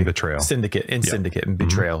Syndicate Sorry, and Betrayal? Syndicate and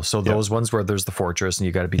Betrayal. So those ones where there's the fortress and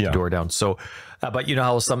you got to beat the door down. So, but you know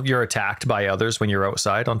how you're attacked by others when you're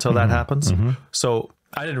outside until that happens. So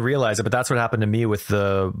I didn't realize it, but that's what happened to me with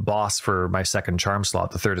the boss for my second charm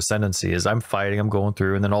slot, the third ascendancy. Is I'm fighting, I'm going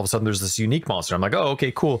through, and then all of a sudden there's this unique monster. I'm like, oh,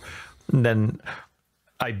 okay, cool. And then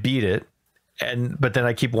I beat it. But then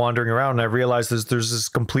I keep wandering around and I realize there's this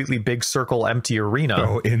completely big circle empty arena.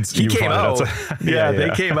 Oh, he came out.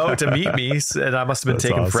 They came out to meet me, and I must have been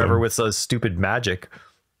taking forever with a stupid magic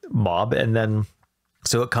mob. And then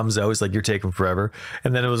so it comes out, it's like, you're taking forever.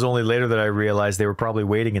 And then it was only later that I realized they were probably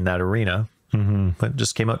waiting in that arena, but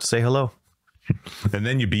just came out to say hello. And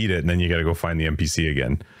then you beat it, and then you got to go find the NPC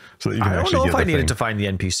again. So that you can I don't know if I needed to find the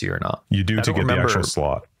NPC or not. You do to get the actual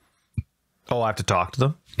slot. Oh, I have to talk to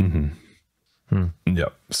them?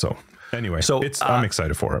 Yep. So anyway, I'm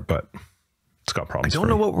excited for it, but it's got problems. I don't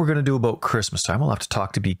know what we're going to do about Christmas time. We'll have to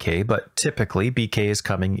talk to BK, but typically BK is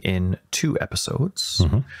coming in 2 episodes.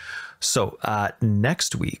 So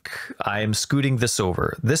next week, I am scooting this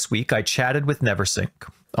over. This week, I chatted with Neversink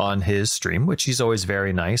on his stream, which he's always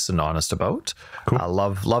very nice and honest about. Cool. I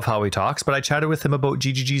love how he talks, but I chatted with him about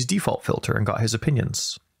GGG's default filter and got his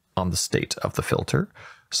opinions on the state of the filter.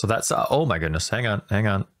 So that's, oh my goodness, hang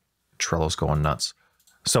on. Trello's going nuts.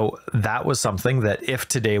 So that was something that if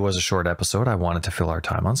today was a short episode, I wanted to fill our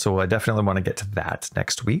time on. So I definitely want to get to that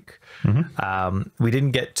next week. We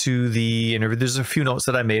didn't get to the interview. There's a few notes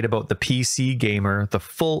that I made about the PC Gamer, the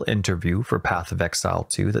full interview for Path of Exile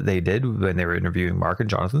 2 that they did when they were interviewing Mark and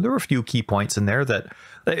Jonathan. There were a few key points in there that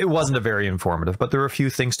it wasn't a very informative, but there were a few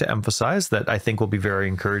things to emphasize that I think will be very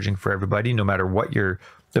encouraging for everybody, no matter what your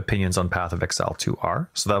opinions on Path of Exile 2 are.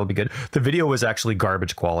 So that'll be good. The video was actually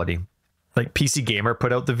garbage quality. Like PC Gamer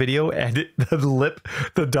put out the video and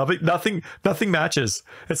the dubbing, nothing matches.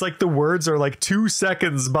 It's like the words are like 2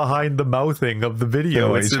 seconds behind the mouthing of the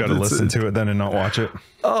video. You got to listen to it then and not watch it.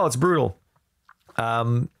 Oh, it's brutal.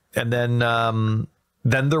 And then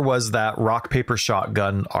there was that rock, paper,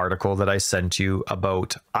 shotgun article that I sent you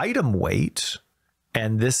about item weight.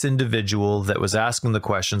 And this individual that was asking the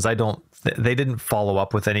questions, they didn't follow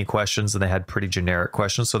up with any questions, and they had pretty generic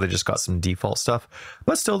questions, so they just got some default stuff.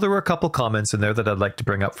 But still, there were a couple comments in there that I'd like to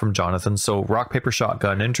bring up from Jonathan. So Rock, Paper,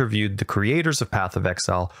 Shotgun interviewed the creators of Path of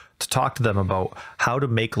Exile to talk to them about how to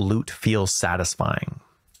make loot feel satisfying.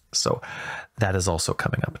 So that is also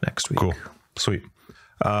coming up next week. Cool. Sweet.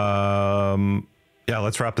 Yeah,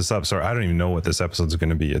 let's wrap this up. Sorry, I don't even know what this episode is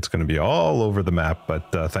going to be. It's going to be all over the map,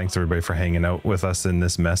 but thanks everybody for hanging out with us in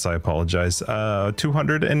this mess. I apologize.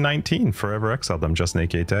 219 Forever Exiled. I'm Justin,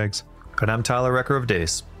 aka Tags. And I'm Tyler, Wrecker of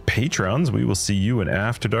Days. Patrons, we will see you in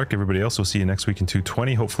After Dark. Everybody else, will see you next week in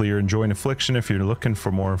 220. Hopefully you're enjoying Affliction. If you're looking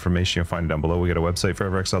for more information, you'll find it down below. We got a website,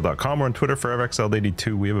 foreverexiled.com. We're on Twitter,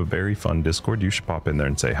 foreverexiled82. We have a very fun Discord. You should pop in there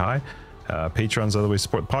and say hi. Patrons, other ways to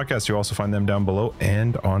support the podcast. You also find them down below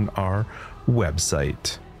and on our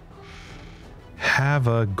website. Have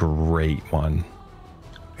a great one.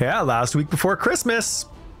 Yeah, last week before Christmas.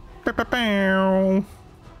 Bow, bow, bow.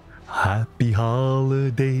 Happy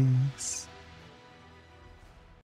holidays.